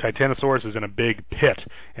 Titanosaurus is in a big pit,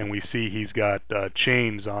 and we see he's got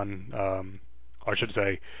chains on, or I should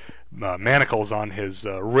say, manacles on his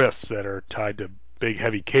wrists that are tied to big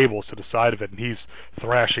heavy cables to the side of it, and he's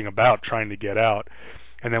thrashing about trying to get out.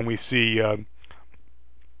 And then we see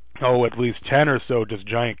at least 10 or so just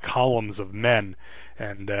giant columns of men,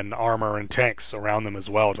 and then armor and tanks around them as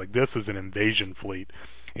well. It's like, this is an invasion fleet,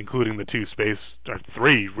 including the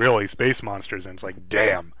three really space monsters, and it's like,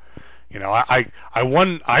 damn. I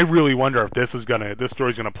really wonder if this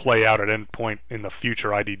story's gonna play out at any point in the future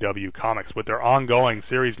IDW comics. With their ongoing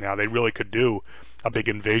series now, they really could do a big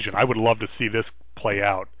invasion. I would love to see this play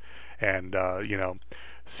out, and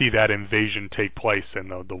see that invasion take place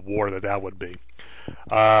and the war that would be.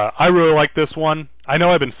 I really like this one. I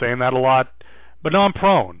know I've been saying that a lot, but no, I'm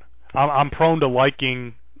prone. I'm prone to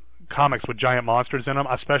liking comics with giant monsters in them,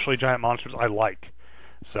 especially giant monsters I like.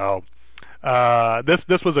 So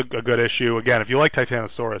this was a good issue. Again, if you like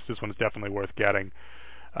Titanosaurus, this one's definitely worth getting.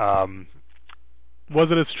 Was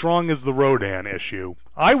it as strong as the Rodan issue?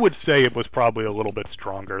 I would say it was probably a little bit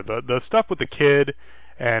stronger. The stuff with the kid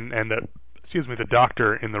and the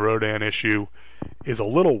doctor in the Rodan issue is a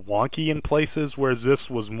little wonky in places, whereas this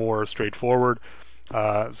was more straightforward.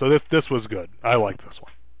 So this was good. I like this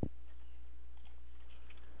one.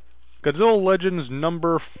 Godzilla Legends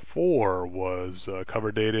number 4 was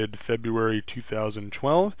cover dated February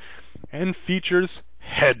 2012 and features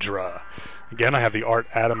Hedra. Again, I have the Art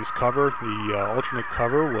Adams cover. The alternate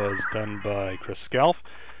cover was done by Chris Scalf,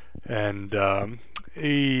 and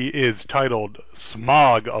he is titled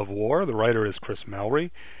Smog of War. The writer is Chris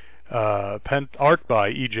Mallory. Art by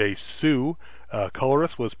E.J. Sue.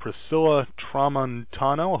 Colorist was Priscilla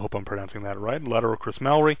Tramontano. I hope I'm pronouncing that right. Letterer Chris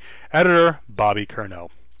Mallory. Editor Bobby Curnow.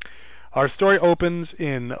 Our story opens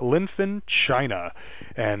in Linfen, China,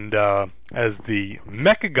 and as the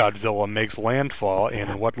Mechagodzilla makes landfall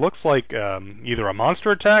in what looks like either a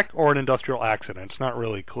monster attack or an industrial accident. It's not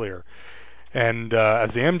really clear. And as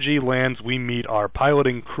the MG lands, we meet our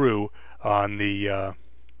piloting crew on the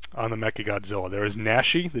Mechagodzilla. There is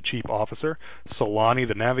Nashi, the chief officer, Solani,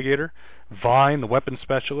 the navigator, Vine, the weapons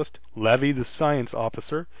specialist, Levy, the science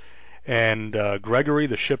officer, and Gregory,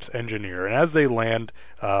 the ship's engineer. And as they land,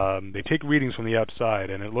 they take readings from the outside,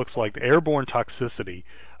 and it looks like the airborne toxicity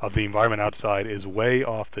of the environment outside is way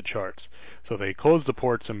off the charts. So they close the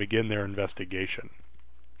ports and begin their investigation.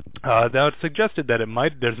 Now it's suggested that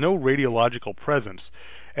there's no radiological presence,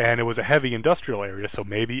 and it was a heavy industrial area, so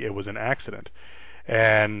maybe it was an accident.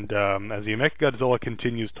 And as the Mechagodzilla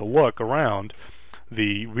continues to look around,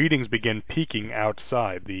 the readings begin peaking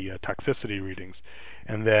outside, the toxicity readings.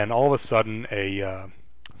 And then all of a sudden a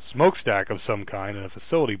smokestack of some kind in a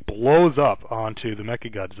facility blows up onto the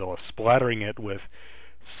Mechagodzilla, splattering it with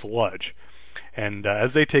sludge. And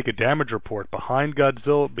as they take a damage report behind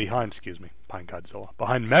Mechagodzilla,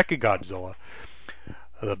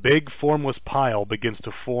 the big formless pile begins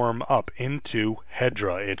to form up into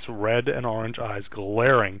Hedra, its red and orange eyes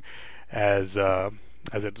glaring as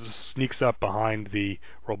as it sneaks up behind the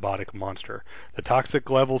robotic monster. The toxic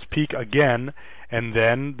levels peak again, and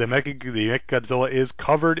then the Mechagodzilla is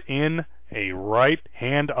covered in a right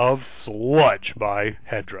hand of sludge by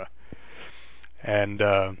Hedra. And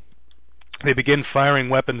they begin firing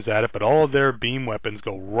weapons at it, but all of their beam weapons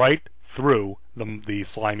go right through the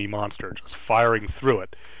slimy monster, just firing through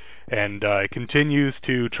it. And it continues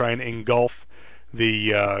to try and engulf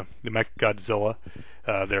the Mechagodzilla.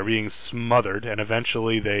 They're being smothered, and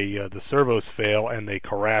eventually the servos fail and they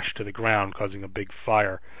crash to the ground, causing a big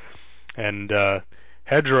fire. And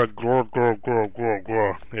Hedra, grr, grr, grr, grr,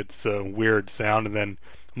 grr, it's a weird sound, and then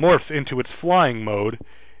morphs into its flying mode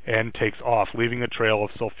and takes off, leaving a trail of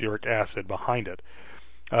sulfuric acid behind it.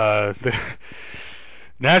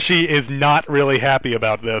 Nashi is not really happy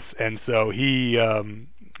about this, and so Vine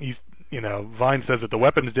says that the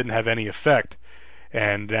weapons didn't have any effect,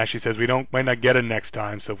 and Nashi says we might not get it next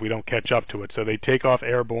time, so if we don't catch up to it. So they take off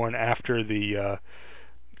airborne after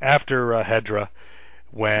Hedra,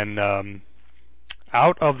 when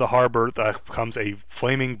out of the harbor comes a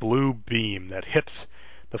flaming blue beam that hits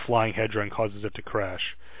the flying Hedra and causes it to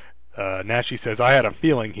crash. Nashi says, I had a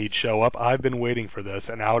feeling he'd show up. I've been waiting for this.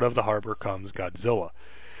 And out of the harbor comes Godzilla.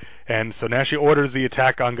 And so Nashi orders the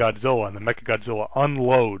attack on Godzilla, and the Mechagodzilla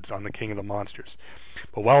unloads on the King of the Monsters.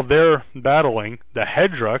 But while they're battling, the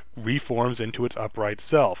Hedra reforms into its upright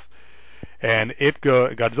self. And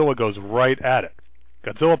Godzilla goes right at it.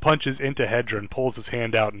 Godzilla punches into Hedra and pulls his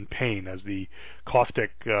hand out in pain as the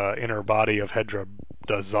caustic inner body of Hedra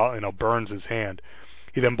burns his hand.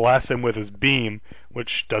 He then blasts him with his beam, which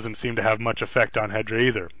doesn't seem to have much effect on Hedra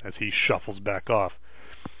either, as he shuffles back off.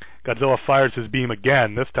 Godzilla fires his beam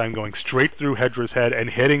again, this time going straight through Hedra's head and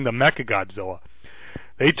hitting the Mechagodzilla.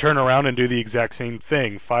 They turn around and do the exact same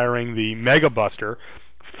thing, firing the Mega Buster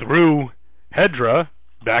through Hedra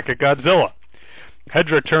back at Godzilla.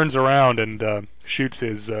 Hedra turns around and shoots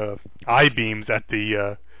his eye beams at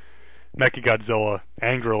the Mechagodzilla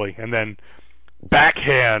angrily, and then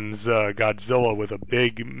backhands Godzilla with a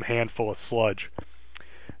big handful of sludge.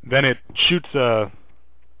 Then it shoots a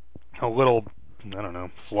little,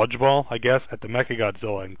 sludge ball, I guess, at the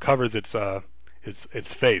Mechagodzilla and covers its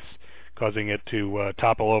face, causing it to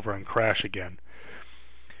topple over and crash again.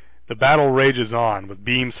 The battle rages on, with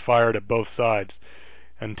beams fired at both sides,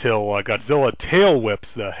 until Godzilla tail whips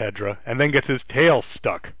the Hedra and then gets his tail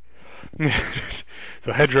stuck.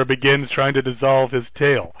 So Hedra begins trying to dissolve his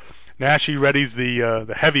tail. Nashi readies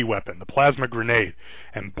the heavy weapon, the plasma grenade,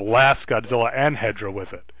 and blasts Godzilla and Hedra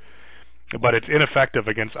with it. But it's ineffective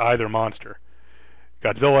against either monster.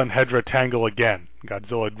 Godzilla and Hedra tangle again,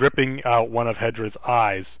 Godzilla ripping out one of Hedra's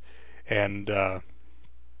eyes and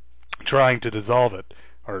trying to destroy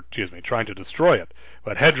it.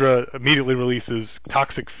 But Hedra immediately releases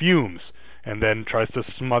toxic fumes and then tries to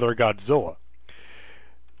smother Godzilla.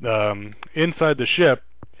 Inside the ship,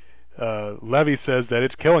 Levy says that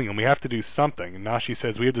it's killing him. We have to do something. And Nashi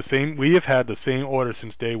says we have had the same order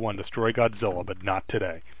since day one: destroy Godzilla, but not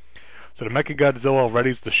today. So the Mechagodzilla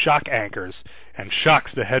readies the shock anchors and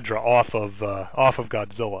shocks the Hedra off of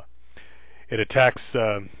Godzilla. It attacks.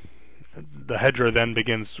 The Hedra then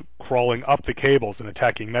begins crawling up the cables and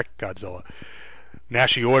attacking Mechagodzilla.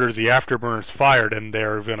 Nashi orders the afterburners fired, and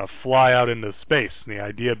they're going to fly out into space. And the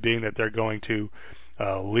idea being that they're going to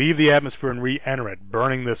leave the atmosphere and re-enter it,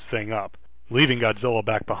 burning this thing up, leaving Godzilla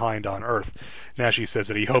back behind on Earth. Nashi says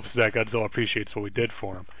that he hopes that Godzilla appreciates what we did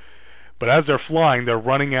for him. But as they're flying, they're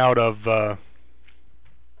running out of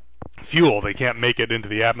fuel. They can't make it into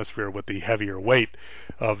the atmosphere with the heavier weight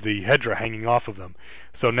of the Hedra hanging off of them.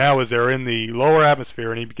 So now as they're in the lower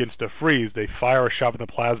atmosphere and he begins to freeze, they fire a shot with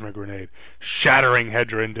a plasma grenade, shattering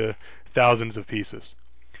Hedra into thousands of pieces.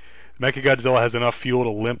 Mechagodzilla has enough fuel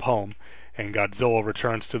to limp home, and Godzilla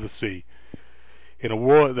returns to the sea. In a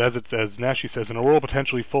world, as Nashi says, in a world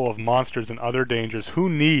potentially full of monsters and other dangers, who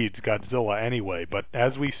needs Godzilla anyway? But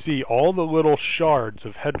as we see, all the little shards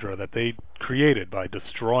of Hedra that they created by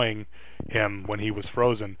destroying him when he was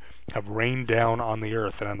frozen have rained down on the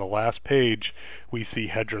Earth. And on the last page, we see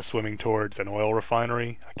Hedra swimming towards an oil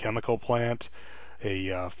refinery, a chemical plant,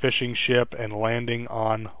 a fishing ship, and landing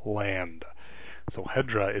on land. So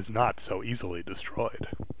Hedra is not so easily destroyed.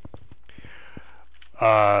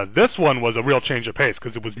 This one was a real change of pace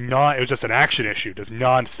because it was just an action issue, just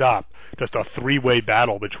non-stop, just a three-way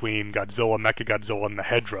battle between Godzilla, Mechagodzilla, and the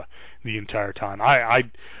Hedra the entire time.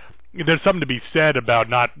 There's something to be said about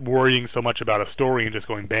not worrying so much about a story and just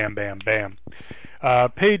going bam, bam, bam.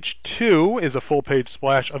 Page 2 is a full-page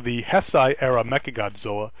splash of the Heisei-era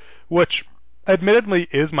Mechagodzilla, which admittedly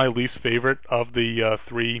is my least favorite of the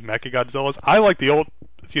three Mechagodzillas. I like the old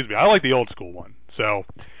excuse me, I like the old school one. So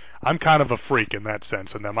I'm kind of a freak in that sense,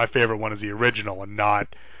 and then my favorite one is the original and not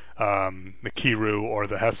the Kiru or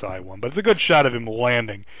the Hesai one. But it's a good shot of him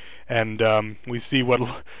landing, and we see what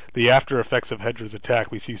the after effects of Hedra's attack.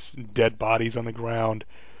 We see dead bodies on the ground,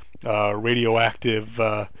 radioactive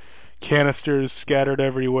canisters scattered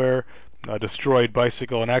everywhere, a destroyed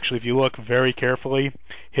bicycle, and actually if you look very carefully,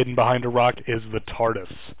 hidden behind a rock is the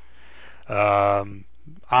TARDIS.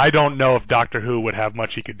 I don't know if Doctor Who would have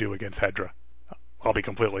much he could do against Hedra. I'll be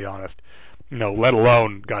completely honest. Let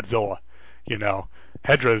alone Godzilla.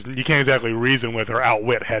 Hedra, you can't exactly reason with or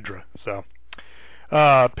outwit Hedra. So,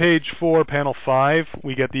 page 4, panel 5,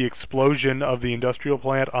 we get the explosion of the industrial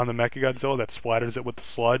plant on the Mechagodzilla that splatters it with the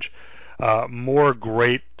sludge. More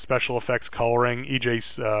great special effects coloring.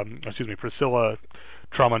 Priscilla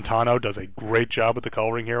Tramontano does a great job with the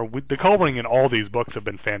coloring here. The coloring in all these books have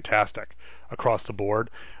been fantastic across the board,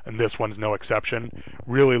 and this one's no exception.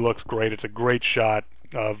 Really looks great. It's a great shot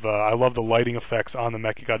of, I love the lighting effects on the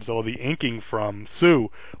Mechagodzilla. The inking from Sue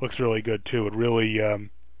looks really good too. It really,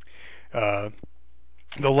 the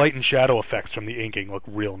light and shadow effects from the inking look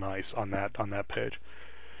real nice on that page.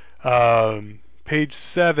 Page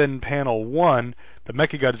 7, panel 1, the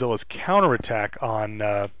Mechagodzilla's counterattack on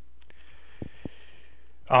the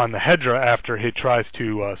Hedra after he tries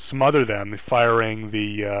to smother them, firing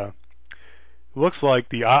the looks like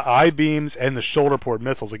the I-beams and the shoulder port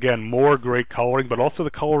missiles. Again, more great coloring, but also the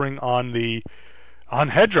coloring on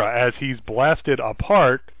Hedra as he's blasted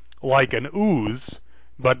apart like an ooze,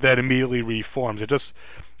 but then immediately reforms. It just,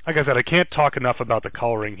 like I said, I can't talk enough about the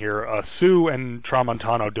coloring here. Sue and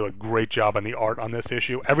Tramontano do a great job on the art on this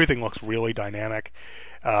issue. Everything looks really dynamic.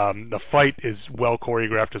 The fight is well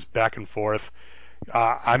choreographed, just back and forth.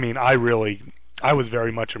 I was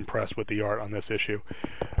very much impressed with the art on this issue.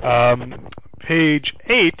 Page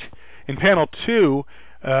 8, in panel 2,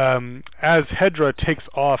 as Hedra takes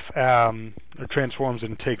off, or transforms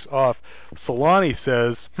and takes off, Solani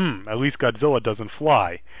says, at least Godzilla doesn't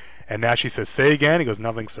fly. And Nashi says, say again? He goes,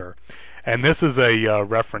 nothing, sir. And this is a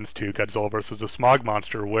reference to Godzilla versus the Smog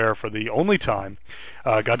Monster, where for the only time,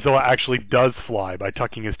 Godzilla actually does fly by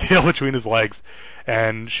tucking his tail between his legs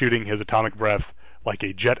and shooting his atomic breath like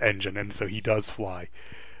a jet engine, and so he does fly.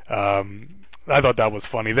 I thought that was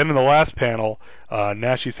funny. Then in the last panel,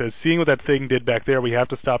 Nashi says, seeing what that thing did back there, we have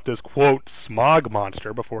to stop this, quote, smog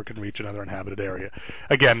monster before it can reach another inhabited area.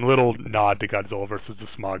 Again, little nod to Godzilla versus the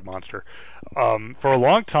Smog Monster. For a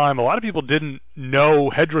long time, a lot of people didn't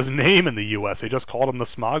know Hedra's name in the U.S. They just called him the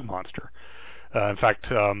Smog Monster. In fact,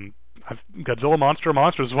 Godzilla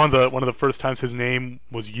Monsters is one of the first times his name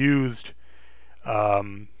was used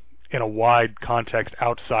in a wide context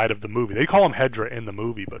outside of the movie. They call him Hedra in the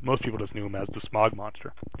movie, but most people just knew him as the Smog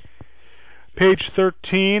Monster. Page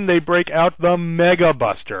 13, they break out the Mega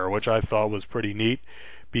Buster, which I thought was pretty neat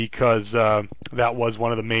because that was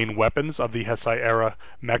one of the main weapons of the Heisei era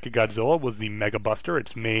Mechagodzilla, was the Mega Buster,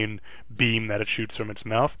 its main beam that it shoots from its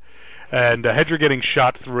mouth. And Hedra getting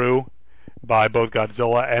shot through by both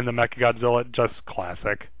Godzilla and the Mechagodzilla, just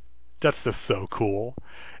classic. That's just so cool.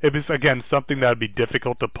 It was, again, something that would be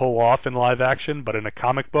difficult to pull off in live action, but in a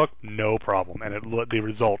comic book, no problem, and the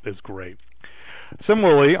result is great.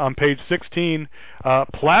 Similarly, on page 16,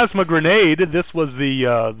 Plasma Grenade. This was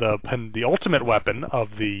the ultimate weapon of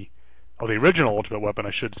the original ultimate weapon,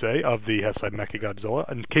 I should say, of the Heisei Mechagodzilla,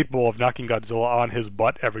 and capable of knocking Godzilla on his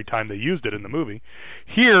butt every time they used it in the movie.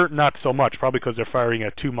 Here, not so much, probably because they're firing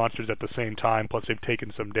at two monsters at the same time, plus they've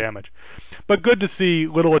taken some damage. But good to see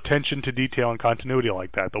little attention to detail and continuity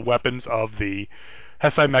like that. The weapons of the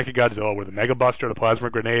Heisei Mechagodzilla were the Mega Buster, the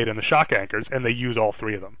Plasma Grenade, and the Shock Anchors, and they use all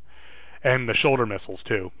three of them. And the shoulder missiles,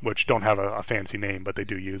 too, which don't have a fancy name, but they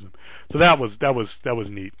do use them. So that was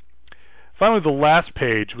neat. Finally, the last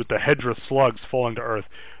page with the Hedra slugs falling to Earth.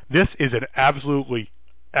 This is an absolutely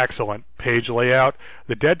excellent page layout.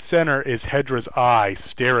 The dead center is Hedra's eye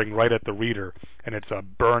staring right at the reader, and it's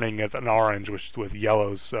burning as an orange with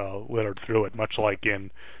yellows littered through it, much like in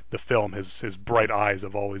the film. His bright eyes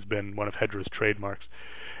have always been one of Hedra's trademarks.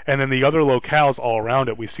 And then the other locales all around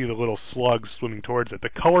it, we see the little slugs swimming towards it. The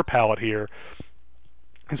color palette here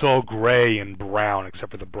is all gray and brown,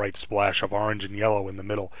 except for the bright splash of orange and yellow in the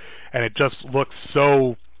middle. And it just looks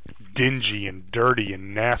so dingy and dirty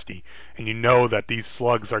and nasty. And you know that these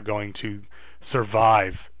slugs are going to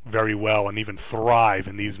survive very well and even thrive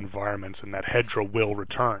in these environments, and that Hedra will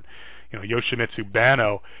return. Yoshimitsu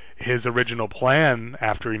Banno, his original plan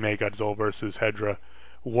after he made Godzilla vs. Hedra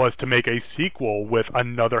was to make a sequel with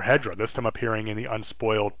another Hedra, this time appearing in the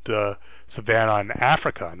unspoiled savannah in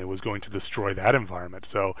Africa, and it was going to destroy that environment.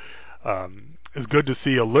 So it's good to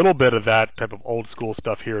see a little bit of that type of old school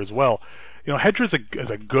stuff here as well. You know, Hedra is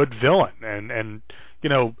a good villain, and you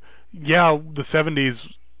know, yeah, the 70s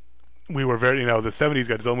we were very, you know, the 70s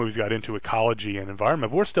Godzilla movies got into ecology and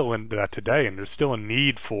environment, but we're still into that today, and there's still a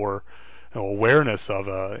need for, you know, awareness of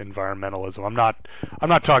environmentalism. I'm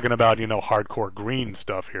not talking about, you know, hardcore green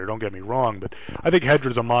stuff here, don't get me wrong, but I think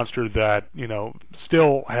Hedra's a monster that, you know,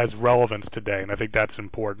 still has relevance today, and I think that's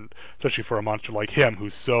important, especially for a monster like him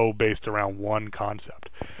who's so based around one concept.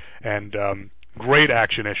 And great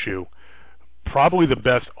action issue, probably the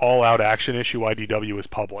best all-out action issue IDW has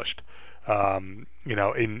published. You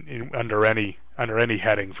know, in under any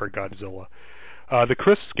heading for Godzilla. The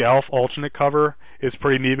Chris Scalf alternate cover is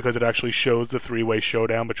pretty neat because it actually shows the three-way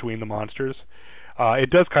showdown between the monsters.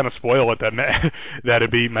 It does kind of spoil it that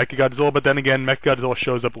it'd be Mechagodzilla, but then again, Mechagodzilla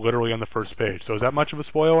shows up literally on the first page. So is that much of a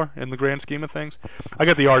spoiler in the grand scheme of things? I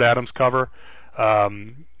got the Art Adams cover.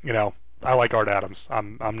 You know, I like Art Adams.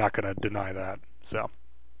 I'm not going to deny that. So,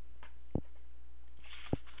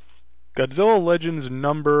 Godzilla Legends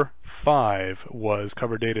number 5 was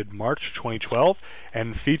cover dated March 2012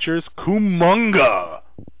 and features Kumonga,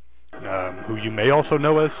 who you may also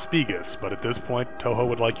know as Spigus, but at this point Toho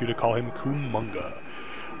would like you to call him Kumonga.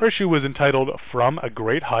 Her issue was entitled From a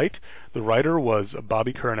Great Height. The writer was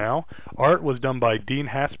Bobby Curnow. Art was done by Dean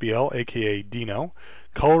Haspiel, aka Dino.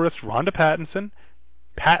 Colorist Rhonda Pattison,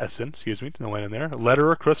 no N in there.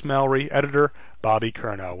 Letterer Chris Mallory. Editor Bobby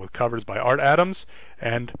Curnow, with covers by Art Adams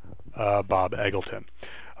and Bob Eggleton.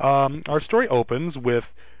 Our story opens with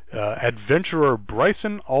adventurer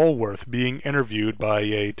Bryson Allworth being interviewed by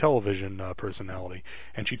a television personality,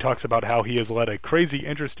 and she talks about how he has led a crazy,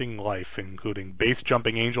 interesting life, including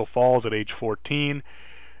base-jumping Angel Falls at age 14,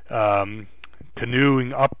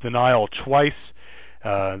 canoeing up the Nile twice,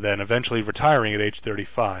 then eventually retiring at age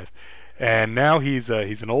 35. And now he's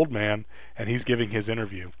an old man, and he's giving his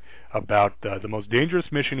interview about the most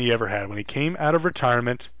dangerous mission he ever had when he came out of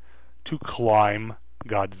retirement to climb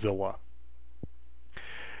Godzilla.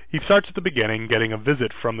 He starts at the beginning, getting a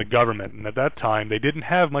visit from the government, and at that time they didn't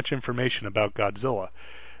have much information about Godzilla.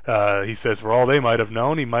 He says for all they might have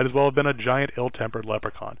known, he might as well have been a giant ill-tempered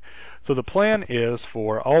leprechaun. So the plan is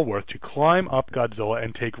for Allworth to climb up Godzilla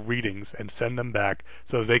and take readings and send them back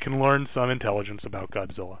so they can learn some intelligence about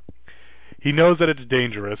Godzilla. He knows that it's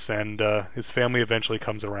dangerous, and his family eventually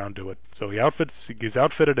comes around to it. So he's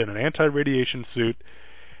outfitted in an anti-radiation suit,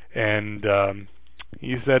 and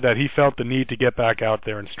he said that he felt the need to get back out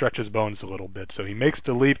there and stretch his bones a little bit. So he makes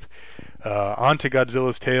the leap onto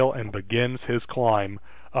Godzilla's tail and begins his climb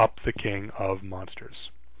up the King of Monsters.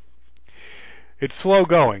 It's slow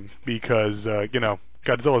going because, you know,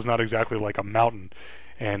 Godzilla's not exactly like a mountain.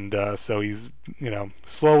 And so he's, you know,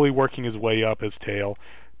 slowly working his way up his tail,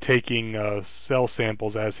 taking cell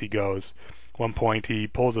samples as he goes. At one point he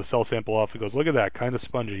pulls a cell sample off and goes, "Look at that, kind of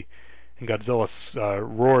spongy." And Godzilla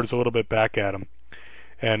roars a little bit back at him.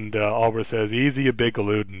 And Allworth says, "Easy, you big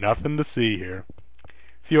galoot, nothing to see here."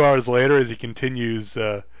 A few hours later, as he continues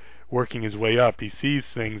working his way up, he sees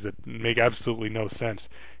things that make absolutely no sense.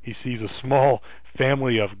 He sees a small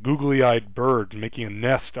family of googly-eyed birds making a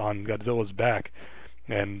nest on Godzilla's back,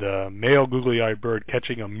 and male googly-eyed bird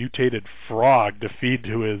catching a mutated frog to feed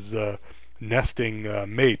to his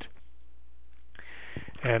nesting mate.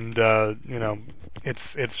 And you know,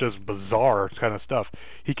 it's just bizarre kind of stuff.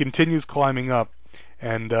 He continues climbing up,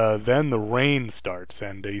 and then the rain starts,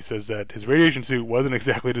 and he says that his radiation suit wasn't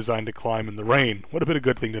exactly designed to climb in the rain. Would have been a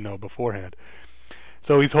good thing to know beforehand.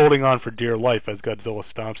 So he's holding on for dear life as Godzilla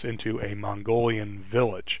stomps into a Mongolian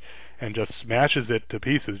village and just smashes it to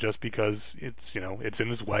pieces just because it's, you know, it's in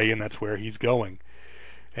his way and that's where he's going.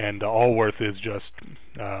 And Allworth is just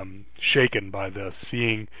shaken by this,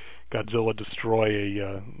 seeing Godzilla destroy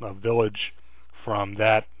a village from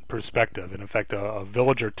that perspective. And in fact, a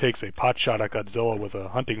villager takes a pot shot at Godzilla with a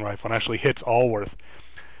hunting rifle and actually hits Allworth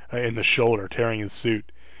in the shoulder, tearing his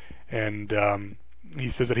suit. And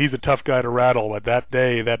he says that he's a tough guy to rattle, but that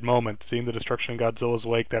day, that moment, seeing the destruction in Godzilla's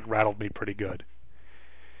wake, that rattled me pretty good.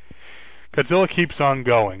 Godzilla keeps on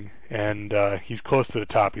going, and he's close to the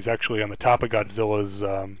top. He's actually on the top of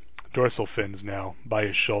Godzilla's dorsal fins now, by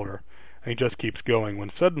his shoulder. And he just keeps going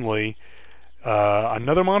when suddenly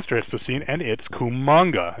another monster hits the scene, and it's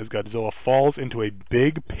Kumonga, as Godzilla falls into a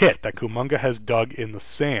big pit that Kumonga has dug in the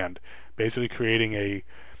sand, basically creating a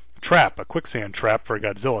trap, a quicksand trap for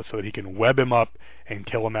Godzilla so that he can web him up and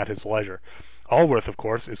kill him at his leisure. Allworth, of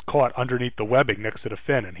course, is caught underneath the webbing next to the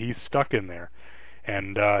fin, and he's stuck in there.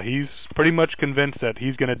 And he's pretty much convinced that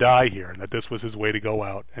he's going to die here and that this was his way to go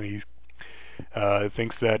out. And he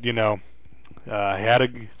thinks that, you know,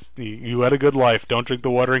 You had a good life. Don't drink the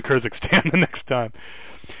water in Kyrgyzstan the next time.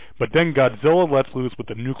 But then Godzilla lets loose with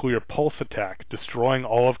a nuclear pulse attack, destroying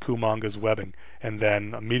all of Kumanga's webbing, and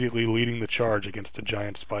then immediately leading the charge against the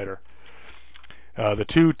giant spider. The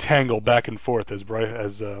two tangle back and forth as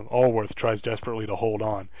Allworth tries desperately to hold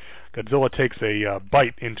on. Godzilla takes a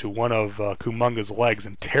bite into one of Kumanga's legs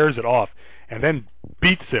and tears it off, and then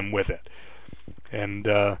beats him with it. And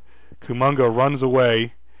Kumanga runs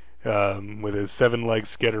away with his 7 legs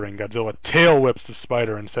skittering. Godzilla tail whips the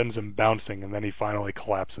spider and sends him bouncing, and then he finally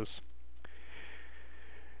collapses.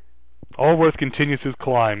 Allworth continues his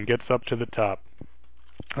climb, gets up to the top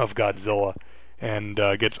of Godzilla, and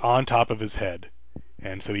gets on top of his head.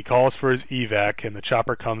 And so he calls for his evac, and the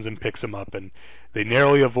chopper comes and picks him up, and they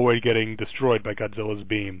narrowly avoid getting destroyed by Godzilla's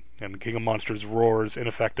beam, and King of Monsters roars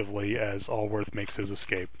ineffectively as Allworth makes his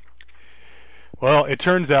escape. Well, it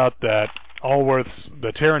turns out that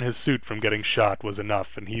the tear in his suit from getting shot was enough,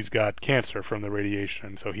 and he's got cancer from the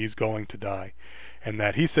radiation, so he's going to die. And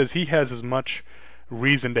that he says he has as much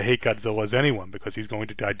reason to hate Godzilla as anyone, because he's going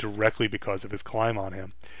to die directly because of his climb on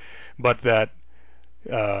him. But that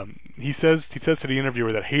he says to the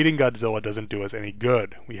interviewer that hating Godzilla doesn't do us any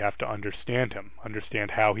good. We have to understand him, understand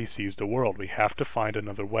how he sees the world. We have to find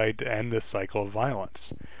another way to end this cycle of violence,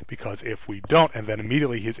 because if we don't, and then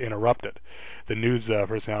immediately he's interrupted. The news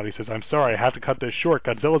personality says, "I'm sorry, I have to cut this short.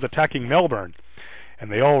 Godzilla's attacking Melbourne."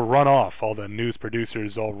 And they all run off. All the news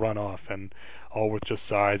producers all run off, and Allworth just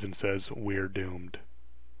sighs and says, "We're doomed."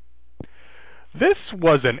 This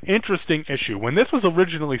was an interesting issue. When this was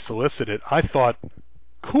originally solicited, I thought,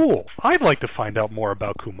 cool, I'd like to find out more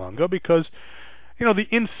about Kumanga, because, the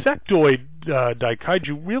insectoid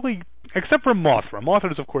Daikaiju really, except for Mothra.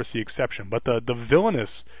 Mothra is, of course, the exception, but the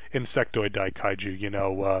villainous insectoid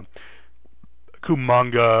Daikaiju,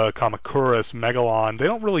 Kumanga, Kamacuras, Megalon, they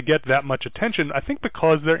don't really get that much attention, I think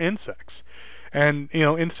because they're insects. And,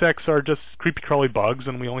 insects are just creepy crawly bugs,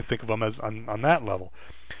 and we only think of them as on that level.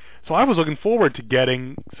 So I was looking forward to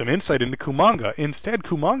getting some insight into Kumanga. Instead,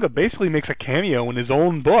 Kumanga basically makes a cameo in his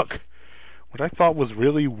own book, which I thought was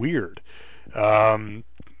really weird. The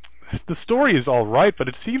story is all right, but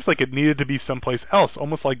it seems like it needed to be someplace else,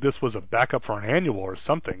 almost like this was a backup for an annual or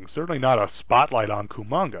something. Certainly not a spotlight on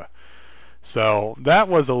Kumanga. So that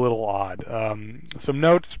was a little odd. Some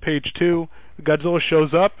notes, page 2. Godzilla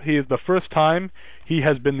shows up. He is the first time he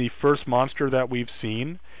has been the first monster that we've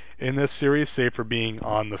seen in this series, save for being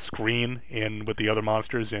on the screen with the other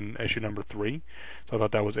monsters in issue number 3. So I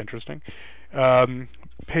thought that was interesting.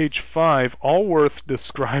 Page 5, Allworth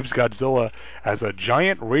describes Godzilla as a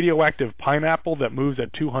giant radioactive pineapple that moves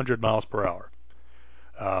at 200 miles per hour.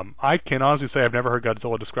 I can honestly say I've never heard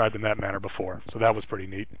Godzilla described in that manner before, so that was pretty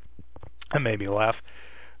neat. That made me laugh.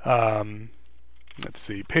 Let's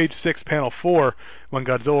see, page 6, panel 4, when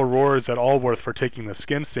Godzilla roars at Allworth for taking the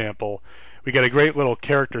skin sample, we get a great little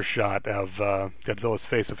character shot of Godzilla's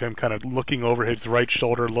face, of him kind of looking over his right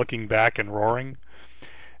shoulder, looking back and roaring.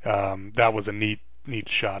 That was a neat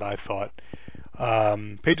shot, I thought.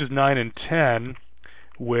 Pages 9 and 10,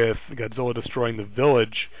 with Godzilla destroying the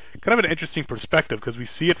village, kind of an interesting perspective, because we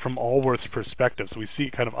see it from Allworth's perspective. So we see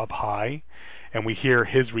it kind of up high, and we hear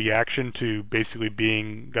his reaction to basically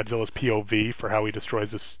being Godzilla's POV for how he destroys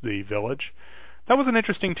the village. That was an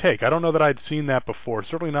interesting take. I don't know that I'd seen that before,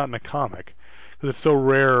 certainly not in a comic, because it's so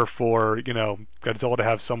rare for, Godzilla to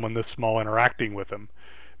have someone this small interacting with him.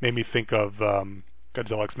 Made me think of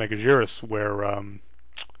Godzilla X Megaguirus, where, I'm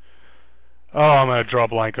going to draw a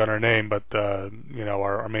blank on her name, but,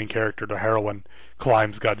 our main character, the heroine,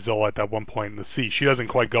 climbs Godzilla at that one point in the sea. She doesn't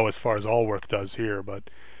quite go as far as Allworth does here, but...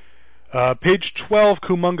 page 12,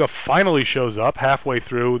 Kumanga finally shows up halfway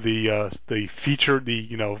through the feature,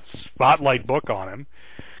 spotlight book on him.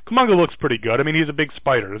 Kumanga looks pretty good. I mean, he's a big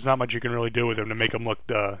spider. There's not much you can really do with him to make him look,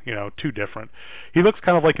 too different. He looks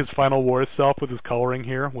kind of like his Final War self with his coloring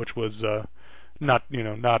here, which was not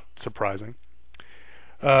surprising.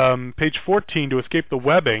 Page 14, to escape the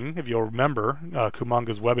webbing, if you'll remember,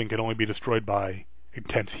 Kumanga's webbing can only be destroyed by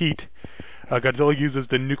intense heat. Godzilla uses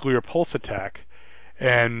the nuclear pulse attack.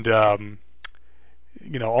 And,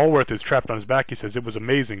 Allworth is trapped on his back. He says, "It was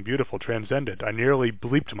amazing, beautiful, transcendent. I nearly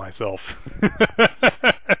bleeped myself."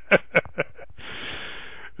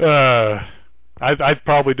 I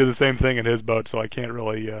probably did the same thing in his boat, so I can't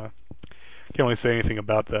really say anything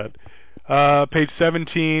about that. Page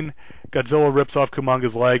 17, Godzilla rips off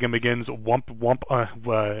Kumanga's leg and begins whump whump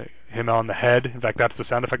him on the head. In fact, that's the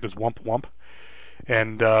sound effect, is whump whump.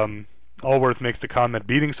 And Allworth makes the comment,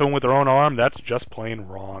 beating someone with their own arm, that's just plain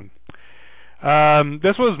wrong.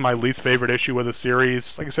 This was my least favorite issue of the series.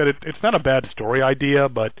 Like I said, it's not a bad story idea,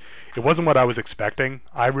 but it wasn't what I was expecting.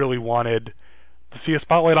 I really wanted to see a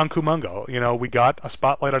spotlight on Kumonga. You know, we got a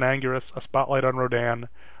spotlight on Anguirus, a spotlight on Rodan,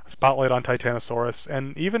 a spotlight on Titanosaurus,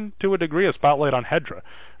 and even to a degree a spotlight on Hedra.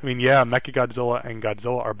 I mean, yeah, Mechagodzilla and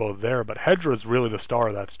Godzilla are both there, but Hedra is really the star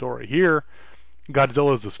of that story. Here,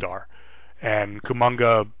 Godzilla is the star, and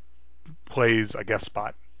Kumonga plays a guest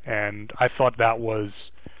spot. And I thought that was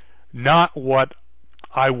not what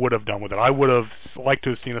I would have done with it. I would have liked to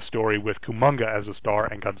have seen a story with Kumonga as a star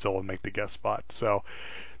and Godzilla make the guest spot. So,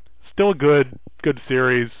 still a good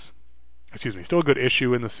series. Excuse me, still a good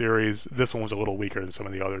issue in the series. This one was a little weaker than some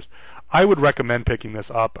of the others. I would recommend picking this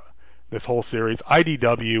up, this whole series.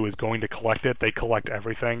 IDW is going to collect it. They collect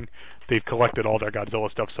everything. They've collected all their Godzilla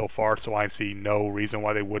stuff so far, so I see no reason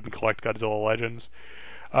why they wouldn't collect Godzilla Legends.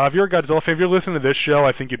 If you're a Godzilla fan, if you're listening to this show,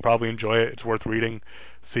 I think you'd probably enjoy it. It's worth reading.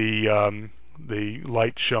 See the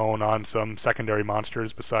light shown on some secondary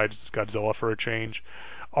monsters besides Godzilla for a change.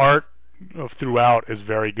 Art throughout is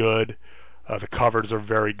very good. The covers are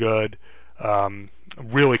very good.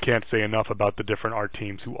 Really can't say enough about the different art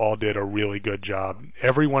teams who all did a really good job.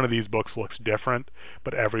 Every one of these books looks different,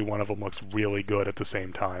 but every one of them looks really good at the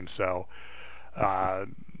same time. So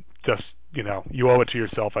just, you know, you owe it to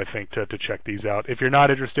yourself, I think, to check these out. If you're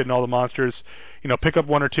not interested in all the monsters, you know, pick up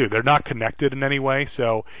one or two. They're not connected in any way,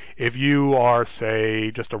 so if you are,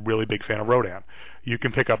 say, just a really big fan of Rodan, you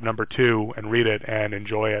can pick up number 2 and read it and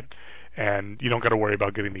enjoy it, and you don't got to worry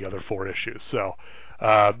about getting the other 4 issues. So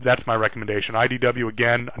that's my recommendation. IDW,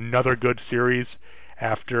 again, another good series.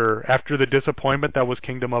 After the disappointment that was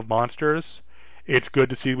Kingdom of Monsters, it's good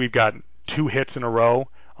to see we've got 2 hits in a row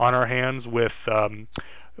on our hands with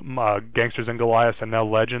Gangsters and Goliaths and now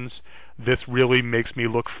Legends. This really makes me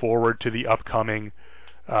look forward to the upcoming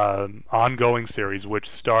ongoing series, which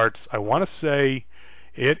starts, I want to say,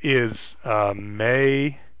 it is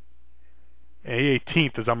May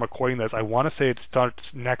 18th as I'm recording this. I want to say it starts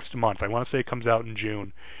next month. I want to say it comes out in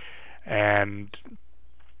June. And,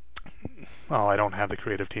 well, I don't have the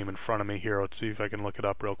creative team in front of me here. Let's see if I can look it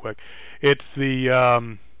up real quick. It's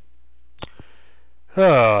the...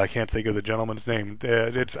 I can't think of the gentleman's name.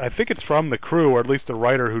 I think it's from the crew, or at least the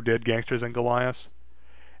writer who did Gangsters and Goliaths,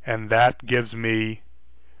 and that gives me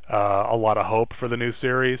a lot of hope for the new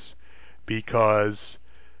series because,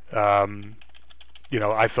 you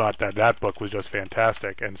know, I thought that book was just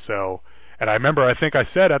fantastic, and I remember I think I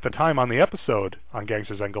said at the time on the episode on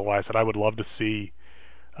Gangsters and Goliaths that I would love to see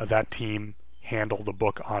that team handle the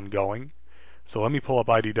book ongoing. So let me pull up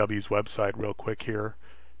IDW's website real quick here,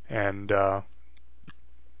 and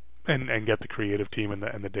get the creative team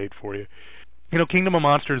and the date for you. You know, Kingdom of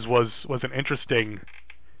Monsters was an interesting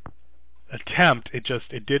attempt.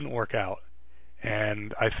 It didn't work out,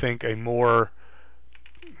 and I think a more,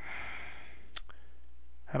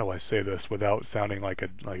 how do I say this without sounding like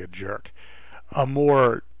a jerk, a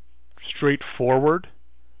more straightforward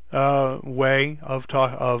way of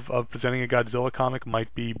presenting a Godzilla comic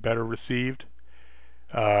might be better received.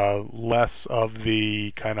 Less of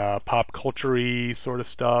the kind of pop culture-y sort of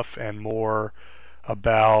stuff and more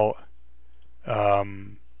about,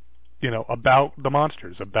 you know, about the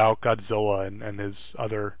monsters, about Godzilla and his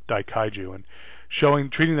other daikaiju, and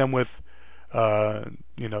treating them with,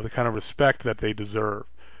 you know, the kind of respect that they deserve.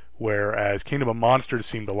 Whereas Kingdom of Monsters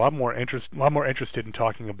seemed a lot more interested in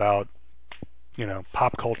talking about, you know,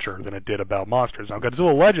 pop culture than it did about monsters. Now,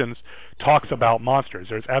 Godzilla Legends talks about monsters.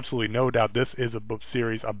 There's absolutely no doubt this is a book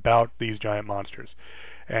series about these giant monsters,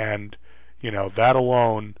 and you know that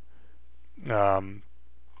alone, you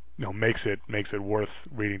know, makes it worth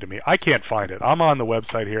reading to me. I can't find it. I'm on the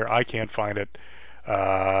website here. I can't find it.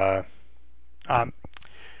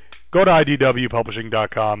 Go to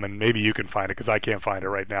idwpublishing.com and maybe you can find it because I can't find it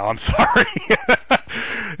right now. I'm sorry.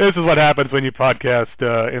 This is what happens when you podcast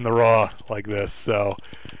in the raw like this. So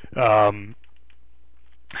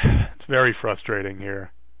it's very frustrating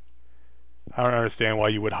here. I don't understand why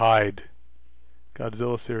you would hide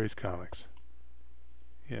Godzilla series comics.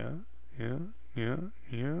 Yeah.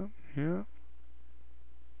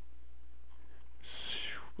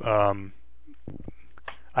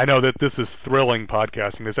 I know that this is thrilling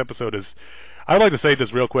podcasting. This episode is, I would like to say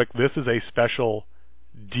this real quick, this is a special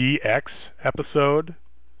DX episode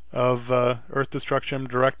of Earth Destruction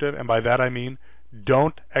Directive, and by that I mean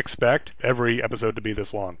don't expect every episode to be this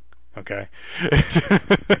long, okay?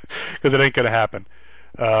 Because it ain't going to happen.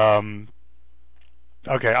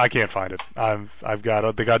 Okay, I can't find it. I've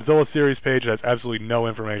got the Godzilla series page that has absolutely no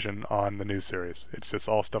information on the new series. It's just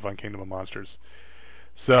all stuff on Kingdom of Monsters.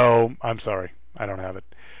 So, I'm sorry. I don't have it.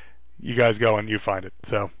 You guys go and you find it.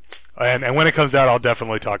 So, And when it comes out, I'll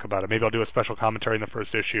definitely talk about it. Maybe I'll do a special commentary in the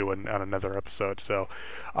first issue and on another episode. So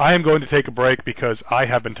I am going to take a break because I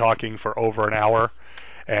have been talking for over an hour,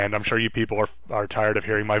 and I'm sure you people are tired of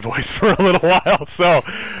hearing my voice for a little while. So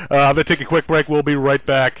I'm going to take a quick break. We'll be right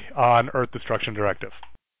back on Earth Destruction Directive.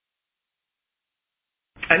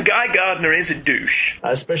 And Guy Gardner is a douche.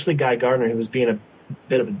 Especially Guy Gardner, who was being a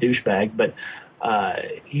bit of a douchebag, but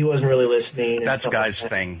he wasn't really listening. That's Guy's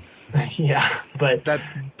thing. Yeah, but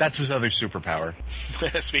that's his other superpower.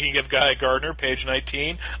 Speaking of Guy Gardner, page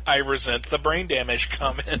 19, I resent the brain damage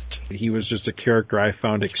comment. He was just a character I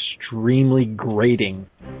found extremely grating.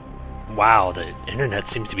 Wow, the internet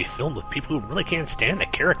seems to be filled with people who really can't stand the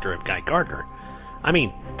character of Guy Gardner. I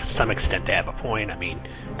mean, to some extent they have a point. I mean,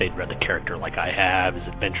 they'd read the character like I have, his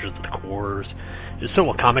Adventures of the Corps, his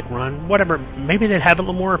solo comic run, whatever. Maybe they'd have a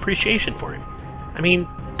little more appreciation for him. I mean,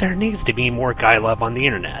 there needs to be more Guy love on the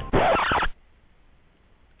internet.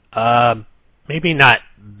 Maybe not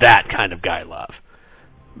that kind of Guy love.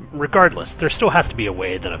 Regardless, there still has to be a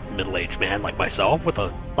way that a middle-aged man like myself with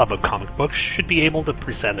a love of comic books should be able to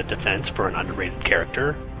present a defense for an underrated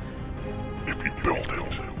character. If you build it,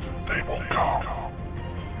 they will come.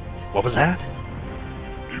 What was that?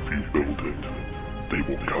 If you build it, they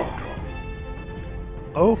will come.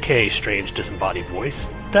 Okay, strange disembodied voice.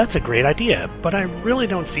 That's a great idea, but I really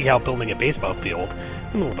don't see how building a baseball field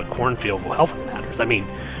in the middle of a cornfield will help with matters. I mean,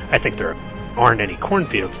 I think there aren't any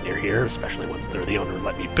cornfields near here, especially once they're the owner who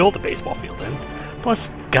let me build a baseball field in. Plus,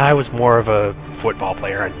 Guy was more of a football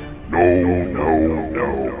player and... No.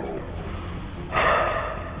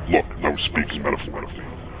 Look, I was speaking metaphorically.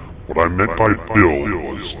 What I meant by build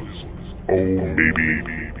was, maybe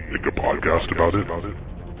make a podcast about it?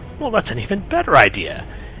 Well, that's an even better idea.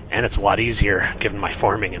 And it's a lot easier, given my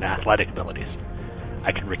farming and athletic abilities.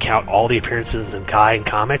 I could recount all the appearances in Guy in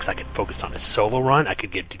comics, I could focus on his solo run, I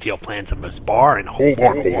could give detailed plans of his bar, and... Hold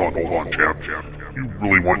on, champ. You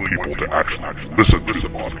really want people to actually listen to the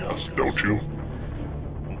podcast, don't you?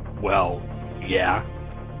 Well, yeah.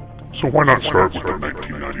 So why not start with the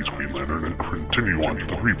 1990s Green Lantern and continue on to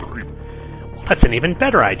the Reaper? Well, that's an even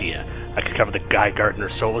better idea. I could cover the Guy Gardner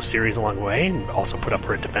solo series along the way, and also put up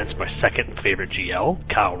for defense my second favorite GL,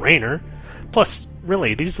 Kyle Rayner. Plus,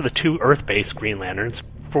 really, these are the two Earth-based Green Lanterns.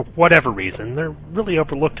 For whatever reason, they're really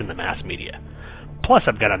overlooked in the mass media. Plus,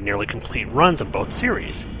 I've got a nearly complete runs of both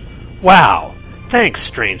series. Wow! Thanks,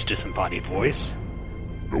 strange disembodied voice.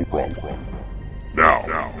 No problem. Now,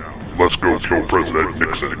 let's go kill President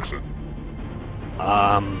Nixon.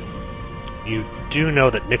 You do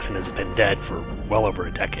know that Nixon has been dead for well over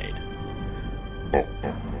a decade. Okay.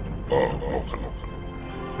 Well,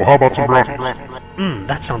 how about some brownies?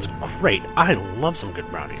 That sounds great. I love some good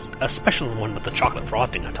brownies, especially the one with the chocolate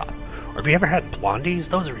frosting on top. Or have you ever had blondies?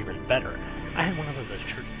 Those are even better. I had one of those at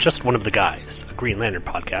church. Just One of the Guys, a Green Lantern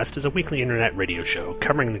podcast, is a weekly internet radio show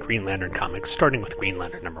covering the Green Lantern comics, starting with Green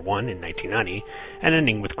Lantern number 1 in 1990 and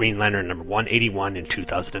ending with Green Lantern number 181 in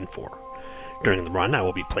 2004. During the run, I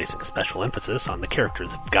will be placing special emphasis on the characters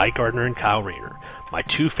of Guy Gardner and Kyle Rayner, my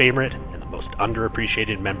two favorite and the most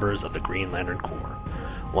underappreciated members of the Green Lantern Corps.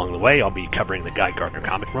 Along the way, I'll be covering the Guy Gardner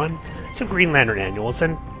comic run, some Green Lantern annuals,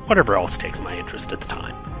 and whatever else takes my interest at the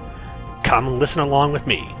time. Come and listen along with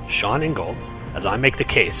me, Sean Ingold, as I make the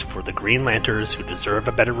case for the Green Lanterns who deserve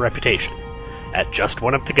a better reputation at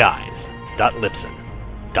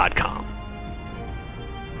justoneoftheguys.libsyn.com.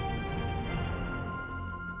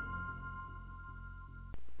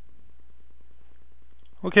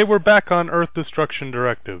 Okay, we're back on Earth Destruction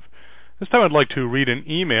Directive. This time I'd like to read an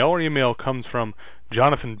email. Our email comes from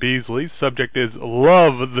Jonathan Beasley. Subject is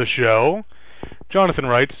Love the Show. Jonathan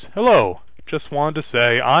writes, Hello. Just wanted to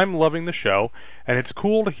say I'm loving the show, and it's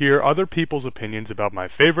cool to hear other people's opinions about my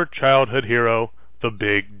favorite childhood hero, the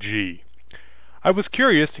Big G. I was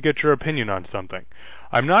curious to get your opinion on something.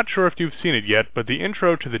 I'm not sure if you've seen it yet, but the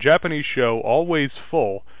intro to the Japanese show Always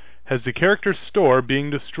Full has the character's store being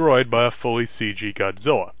destroyed by a fully CG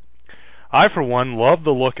Godzilla. I, for one, love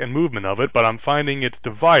the look and movement of it, but I'm finding it's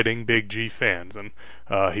dividing Big G fans, and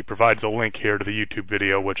he provides a link here to the YouTube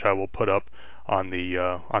video, which I will put up on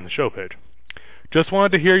the show page. Just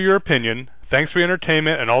wanted to hear your opinion. Thanks for your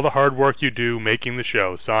entertainment and all the hard work you do making the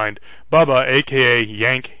show. Signed, Bubba, a.k.a.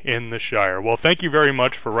 Yank in the Shire. Well, thank you very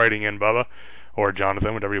much for writing in, Bubba, or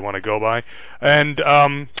Jonathan, whatever you want to go by. And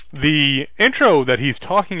the intro that he's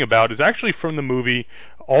talking about is actually from the movie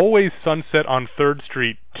Always Sunset on 3rd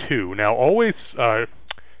Street 2. Now,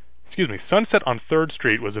 Sunset on 3rd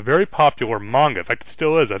Street was a very popular manga. In fact, it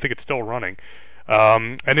still is. I think it's still running.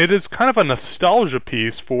 And it is kind of a nostalgia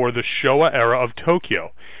piece for the Showa era of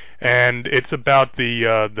Tokyo. And it's about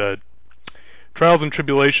the trials and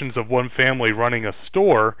tribulations of one family running a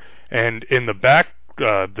store, and in the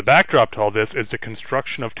backdrop to all this is the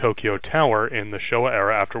construction of Tokyo Tower in the Showa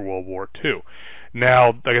era after World War II.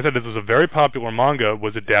 Now, like I said, this is a very popular manga,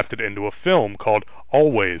 was adapted into a film called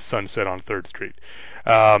Always Sunset on 3rd Street.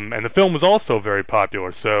 And the film was also very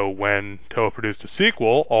popular, so when Toho produced a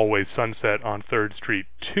sequel, Always Sunset on 3rd Street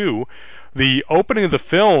 2, the opening of the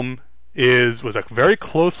film was a very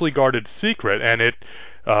closely guarded secret, and it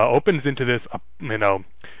opens into this,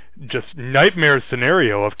 just nightmare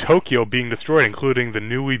scenario of Tokyo being destroyed, including the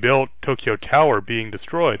newly built Tokyo Tower being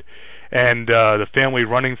destroyed, and the family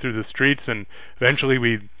running through the streets, and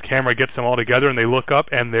eventually camera gets them all together, and they look up,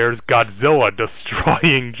 and there's Godzilla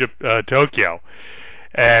destroying Tokyo,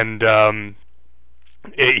 and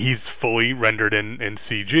he's fully rendered in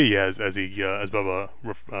CG, as Bubba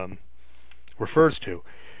refers to.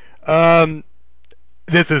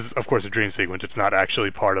 This is, of course, a dream sequence. It's not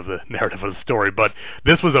actually part of the narrative of the story, but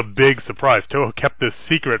this was a big surprise. Toho kept this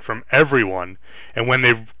secret from everyone, and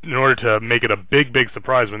in order to make it a big, big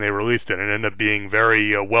surprise when they released it, it ended up being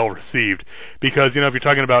very well received. Because, if you're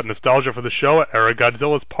talking about nostalgia for the Showa era,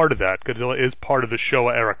 Godzilla is part of that. Godzilla is part of the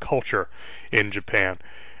Showa era culture in Japan.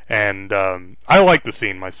 And I like the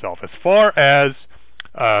scene myself. As far as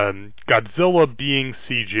Godzilla being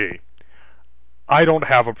CG, I don't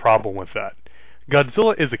have a problem with that.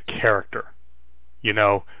 Godzilla is a character.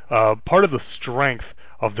 Part of the strength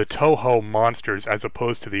of the Toho monsters, as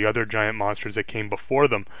opposed to the other giant monsters that came before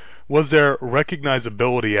them, was their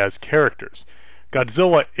recognizability as characters.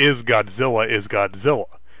 Godzilla is Godzilla is Godzilla.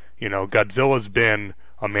 Godzilla's been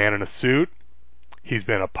a man in a suit, he's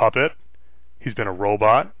been a puppet, he's been a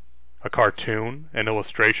robot, a cartoon, an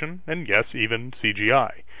illustration, and yes, even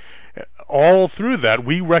CGI. All through that,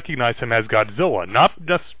 we recognize him as Godzilla, not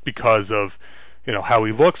just because of how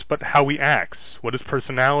he looks, but how he acts, what his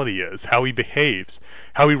personality is, how he behaves,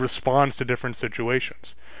 how he responds to different situations.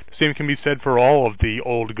 The same can be said for all of the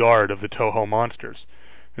old guard of the Toho monsters.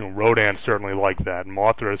 Rodan's certainly like that,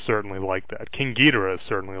 Mothra is certainly like that, King Ghidorah is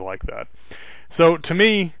certainly like that. So to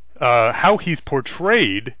me, how he's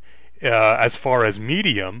portrayed as far as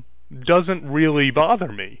medium doesn't really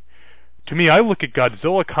bother me. To me, I look at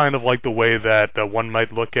Godzilla kind of like the way that one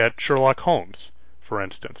might look at Sherlock Holmes, for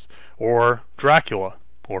instance, or Dracula,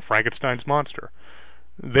 or Frankenstein's monster.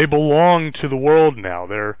 They belong to the world now.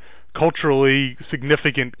 They're culturally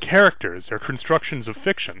significant characters. They're constructions of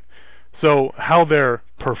fiction. So how they're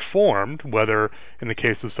performed, whether in the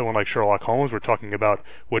case of someone like Sherlock Holmes, we're talking about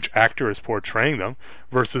which actor is portraying them,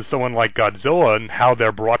 versus someone like Godzilla and how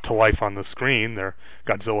they're brought to life on the screen.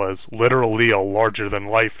 Godzilla is literally a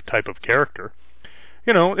larger-than-life type of character.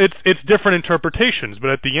 It's different interpretations, but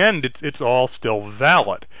at the end, it's all still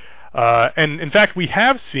valid. And in fact, we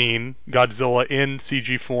have seen Godzilla in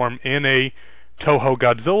CG form in a Toho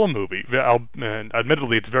Godzilla movie.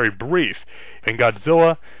 Admittedly, it's very brief. In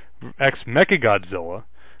Godzilla X Mechagodzilla,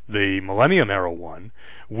 the Millennium Era one,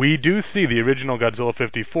 we do see the original Godzilla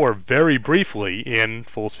 54 very briefly in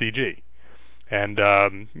full CG. And,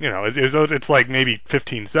 it's like maybe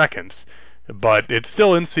 15 seconds, but it's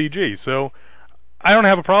still in CG, so I don't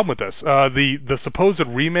have a problem with this. The supposed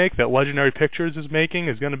remake that Legendary Pictures is making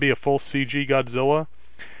is going to be a full CG Godzilla.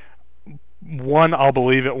 One, I'll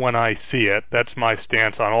believe it when I see it. That's my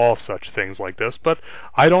stance on all such things like this. But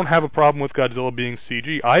I don't have a problem with Godzilla being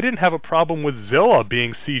CG. I didn't have a problem with Zilla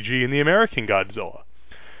being CG in the American Godzilla.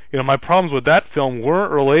 My problems with that film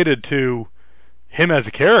weren't related to him as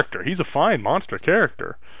a character. He's a fine monster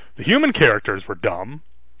character. The human characters were dumb,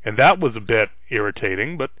 and that was a bit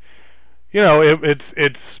irritating. But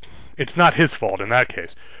it's not his fault in that case.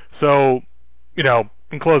 So,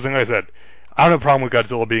 in closing, like I said, I don't have a problem with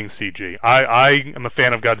Godzilla being CG. I am a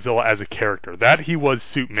fan of Godzilla as a character. That he was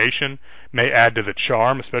suitmation may add to the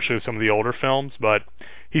charm, especially with some of the older films, but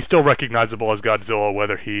he's still recognizable as Godzilla,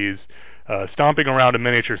 whether he's stomping around a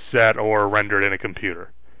miniature set or rendered in a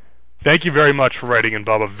computer. Thank you very much for writing in,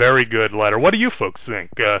 Bubba. Very good letter. What do you folks think?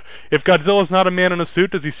 If Godzilla's not a man in a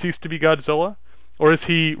suit, does he cease to be Godzilla? Or is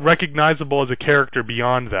he recognizable as a character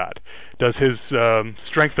beyond that? Does his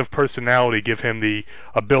strength of personality give him the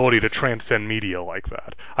ability to transcend media like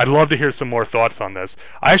that? I'd love to hear some more thoughts on this.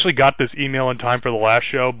 I actually got this email in time for the last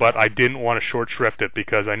show, but I didn't want to short shrift it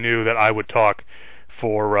because I knew that I would talk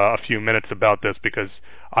for a few minutes about this because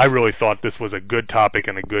I really thought this was a good topic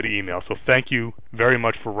and a good email. So thank you very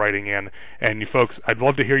much for writing in. And you folks, I'd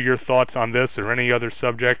love to hear your thoughts on this or any other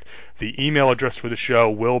subject. The email address for the show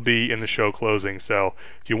will be in the show closing. So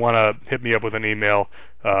if you want to hit me up with an email,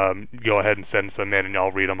 go ahead and send some in and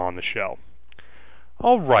I'll read them on the show.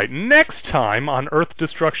 All right, next time on Earth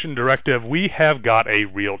Destruction Directive, we have got a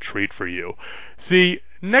real treat for you. See,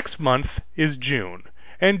 next month is June,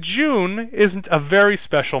 and June isn't a very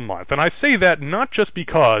special month, and I say that not just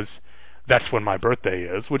because that's when my birthday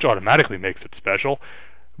is, which automatically makes it special,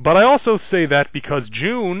 but I also say that because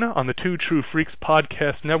June on the Two True Freaks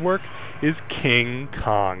podcast network is King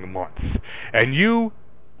Kong month, and you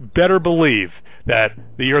better believe that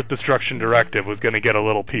the Earth Destruction Directive was going to get a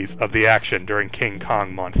little piece of the action during King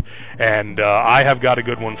Kong month, and I have got a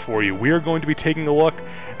good one for you. We are going to be taking a look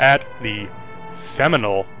at the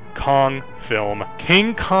seminal Kong film,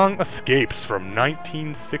 King Kong Escapes from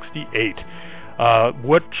 1968,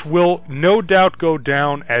 which will no doubt go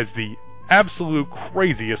down as the absolute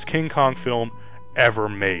craziest King Kong film ever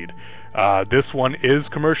made. This one is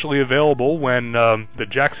commercially available. When the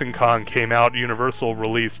Jackson Kong came out, Universal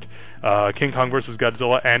released King Kong vs.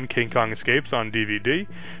 Godzilla and King Kong Escapes on DVD,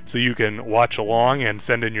 so you can watch along and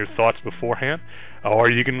send in your thoughts beforehand, or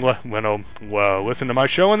you can listen to my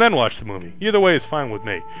show and then watch the movie. Either way is fine with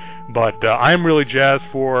me. But I'm really jazzed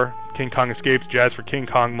for King Kong Escapes, jazzed for King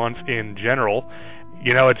Kong month in general.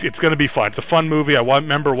 You know, it's going to be fun. It's a fun movie. I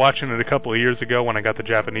remember watching it a couple of years ago when I got the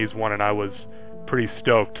Japanese one, and I was pretty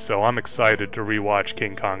stoked, so I'm excited to rewatch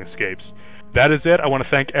King Kong Escapes. That is it. I want to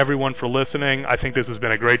thank everyone for listening. I think this has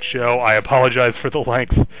been a great show. I apologize for the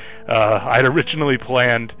length. I had originally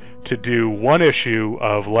planned to do one issue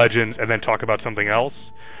of Legends and then talk about something else,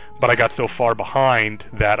 but I got so far behind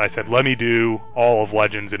that I said, let me do all of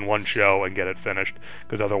Legends in one show and get it finished,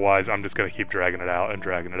 because otherwise I'm just going to keep dragging it out.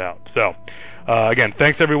 So, again,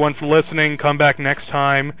 thanks everyone for listening. Come back next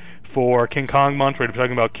time for King Kong month. We're going to be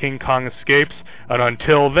talking about King Kong Escapes, and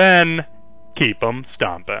until then, keep 'em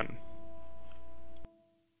stompin'.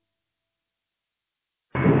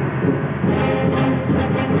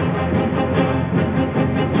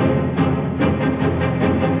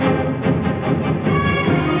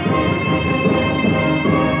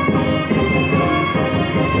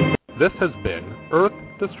 This has been Earth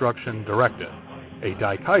Destruction Directive, a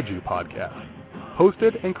Daikaiju podcast,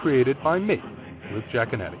 hosted and created by me, Luke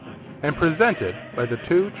Giaconetti, and presented by the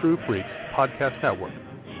Two True Freaks podcast network,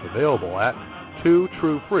 available at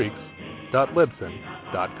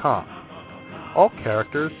twotruefreaks.libsyn.com. All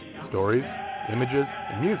characters, stories, images,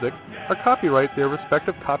 and music are copyright their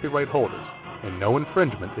respective copyright holders, and no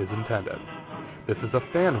infringement is intended. This is a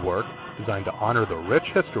fan work designed to honor the rich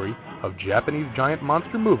history of Japanese giant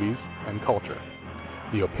monster movies and culture.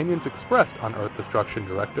 The opinions expressed on Earth Destruction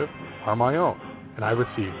Directive are my own, and I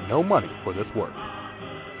receive no money for this work.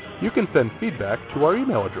 You can send feedback to our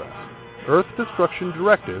email address,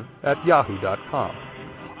 earthdestructiondirective@yahoo.com.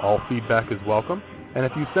 All feedback is welcome, and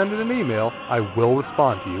if you send in an email, I will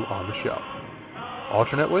respond to you on the show.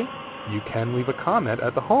 Alternately, you can leave a comment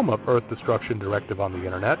at the home of Earth Destruction Directive on the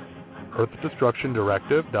internet,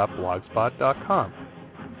 earthdestructiondirective.blogspot.com.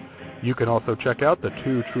 You can also check out the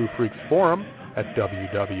Two True Freaks forum at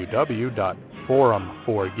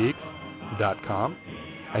www.forum4geeks.com,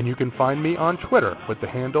 and you can find me on Twitter with the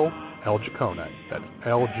handle LJacone. That's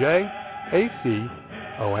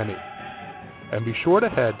LJACONE. And be sure to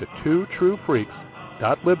head to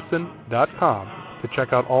twotruefreaks.libsyn.com to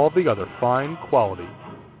check out all the other fine quality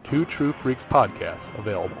Two True Freaks podcasts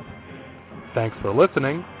available. Thanks for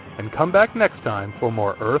listening, and come back next time for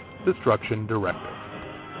more Earth Destruction Directive.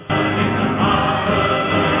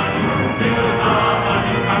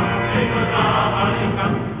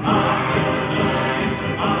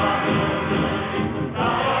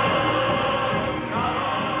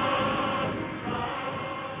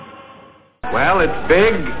 Well, it's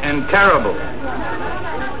big and terrible.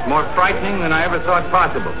 More frightening than I ever thought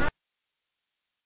possible.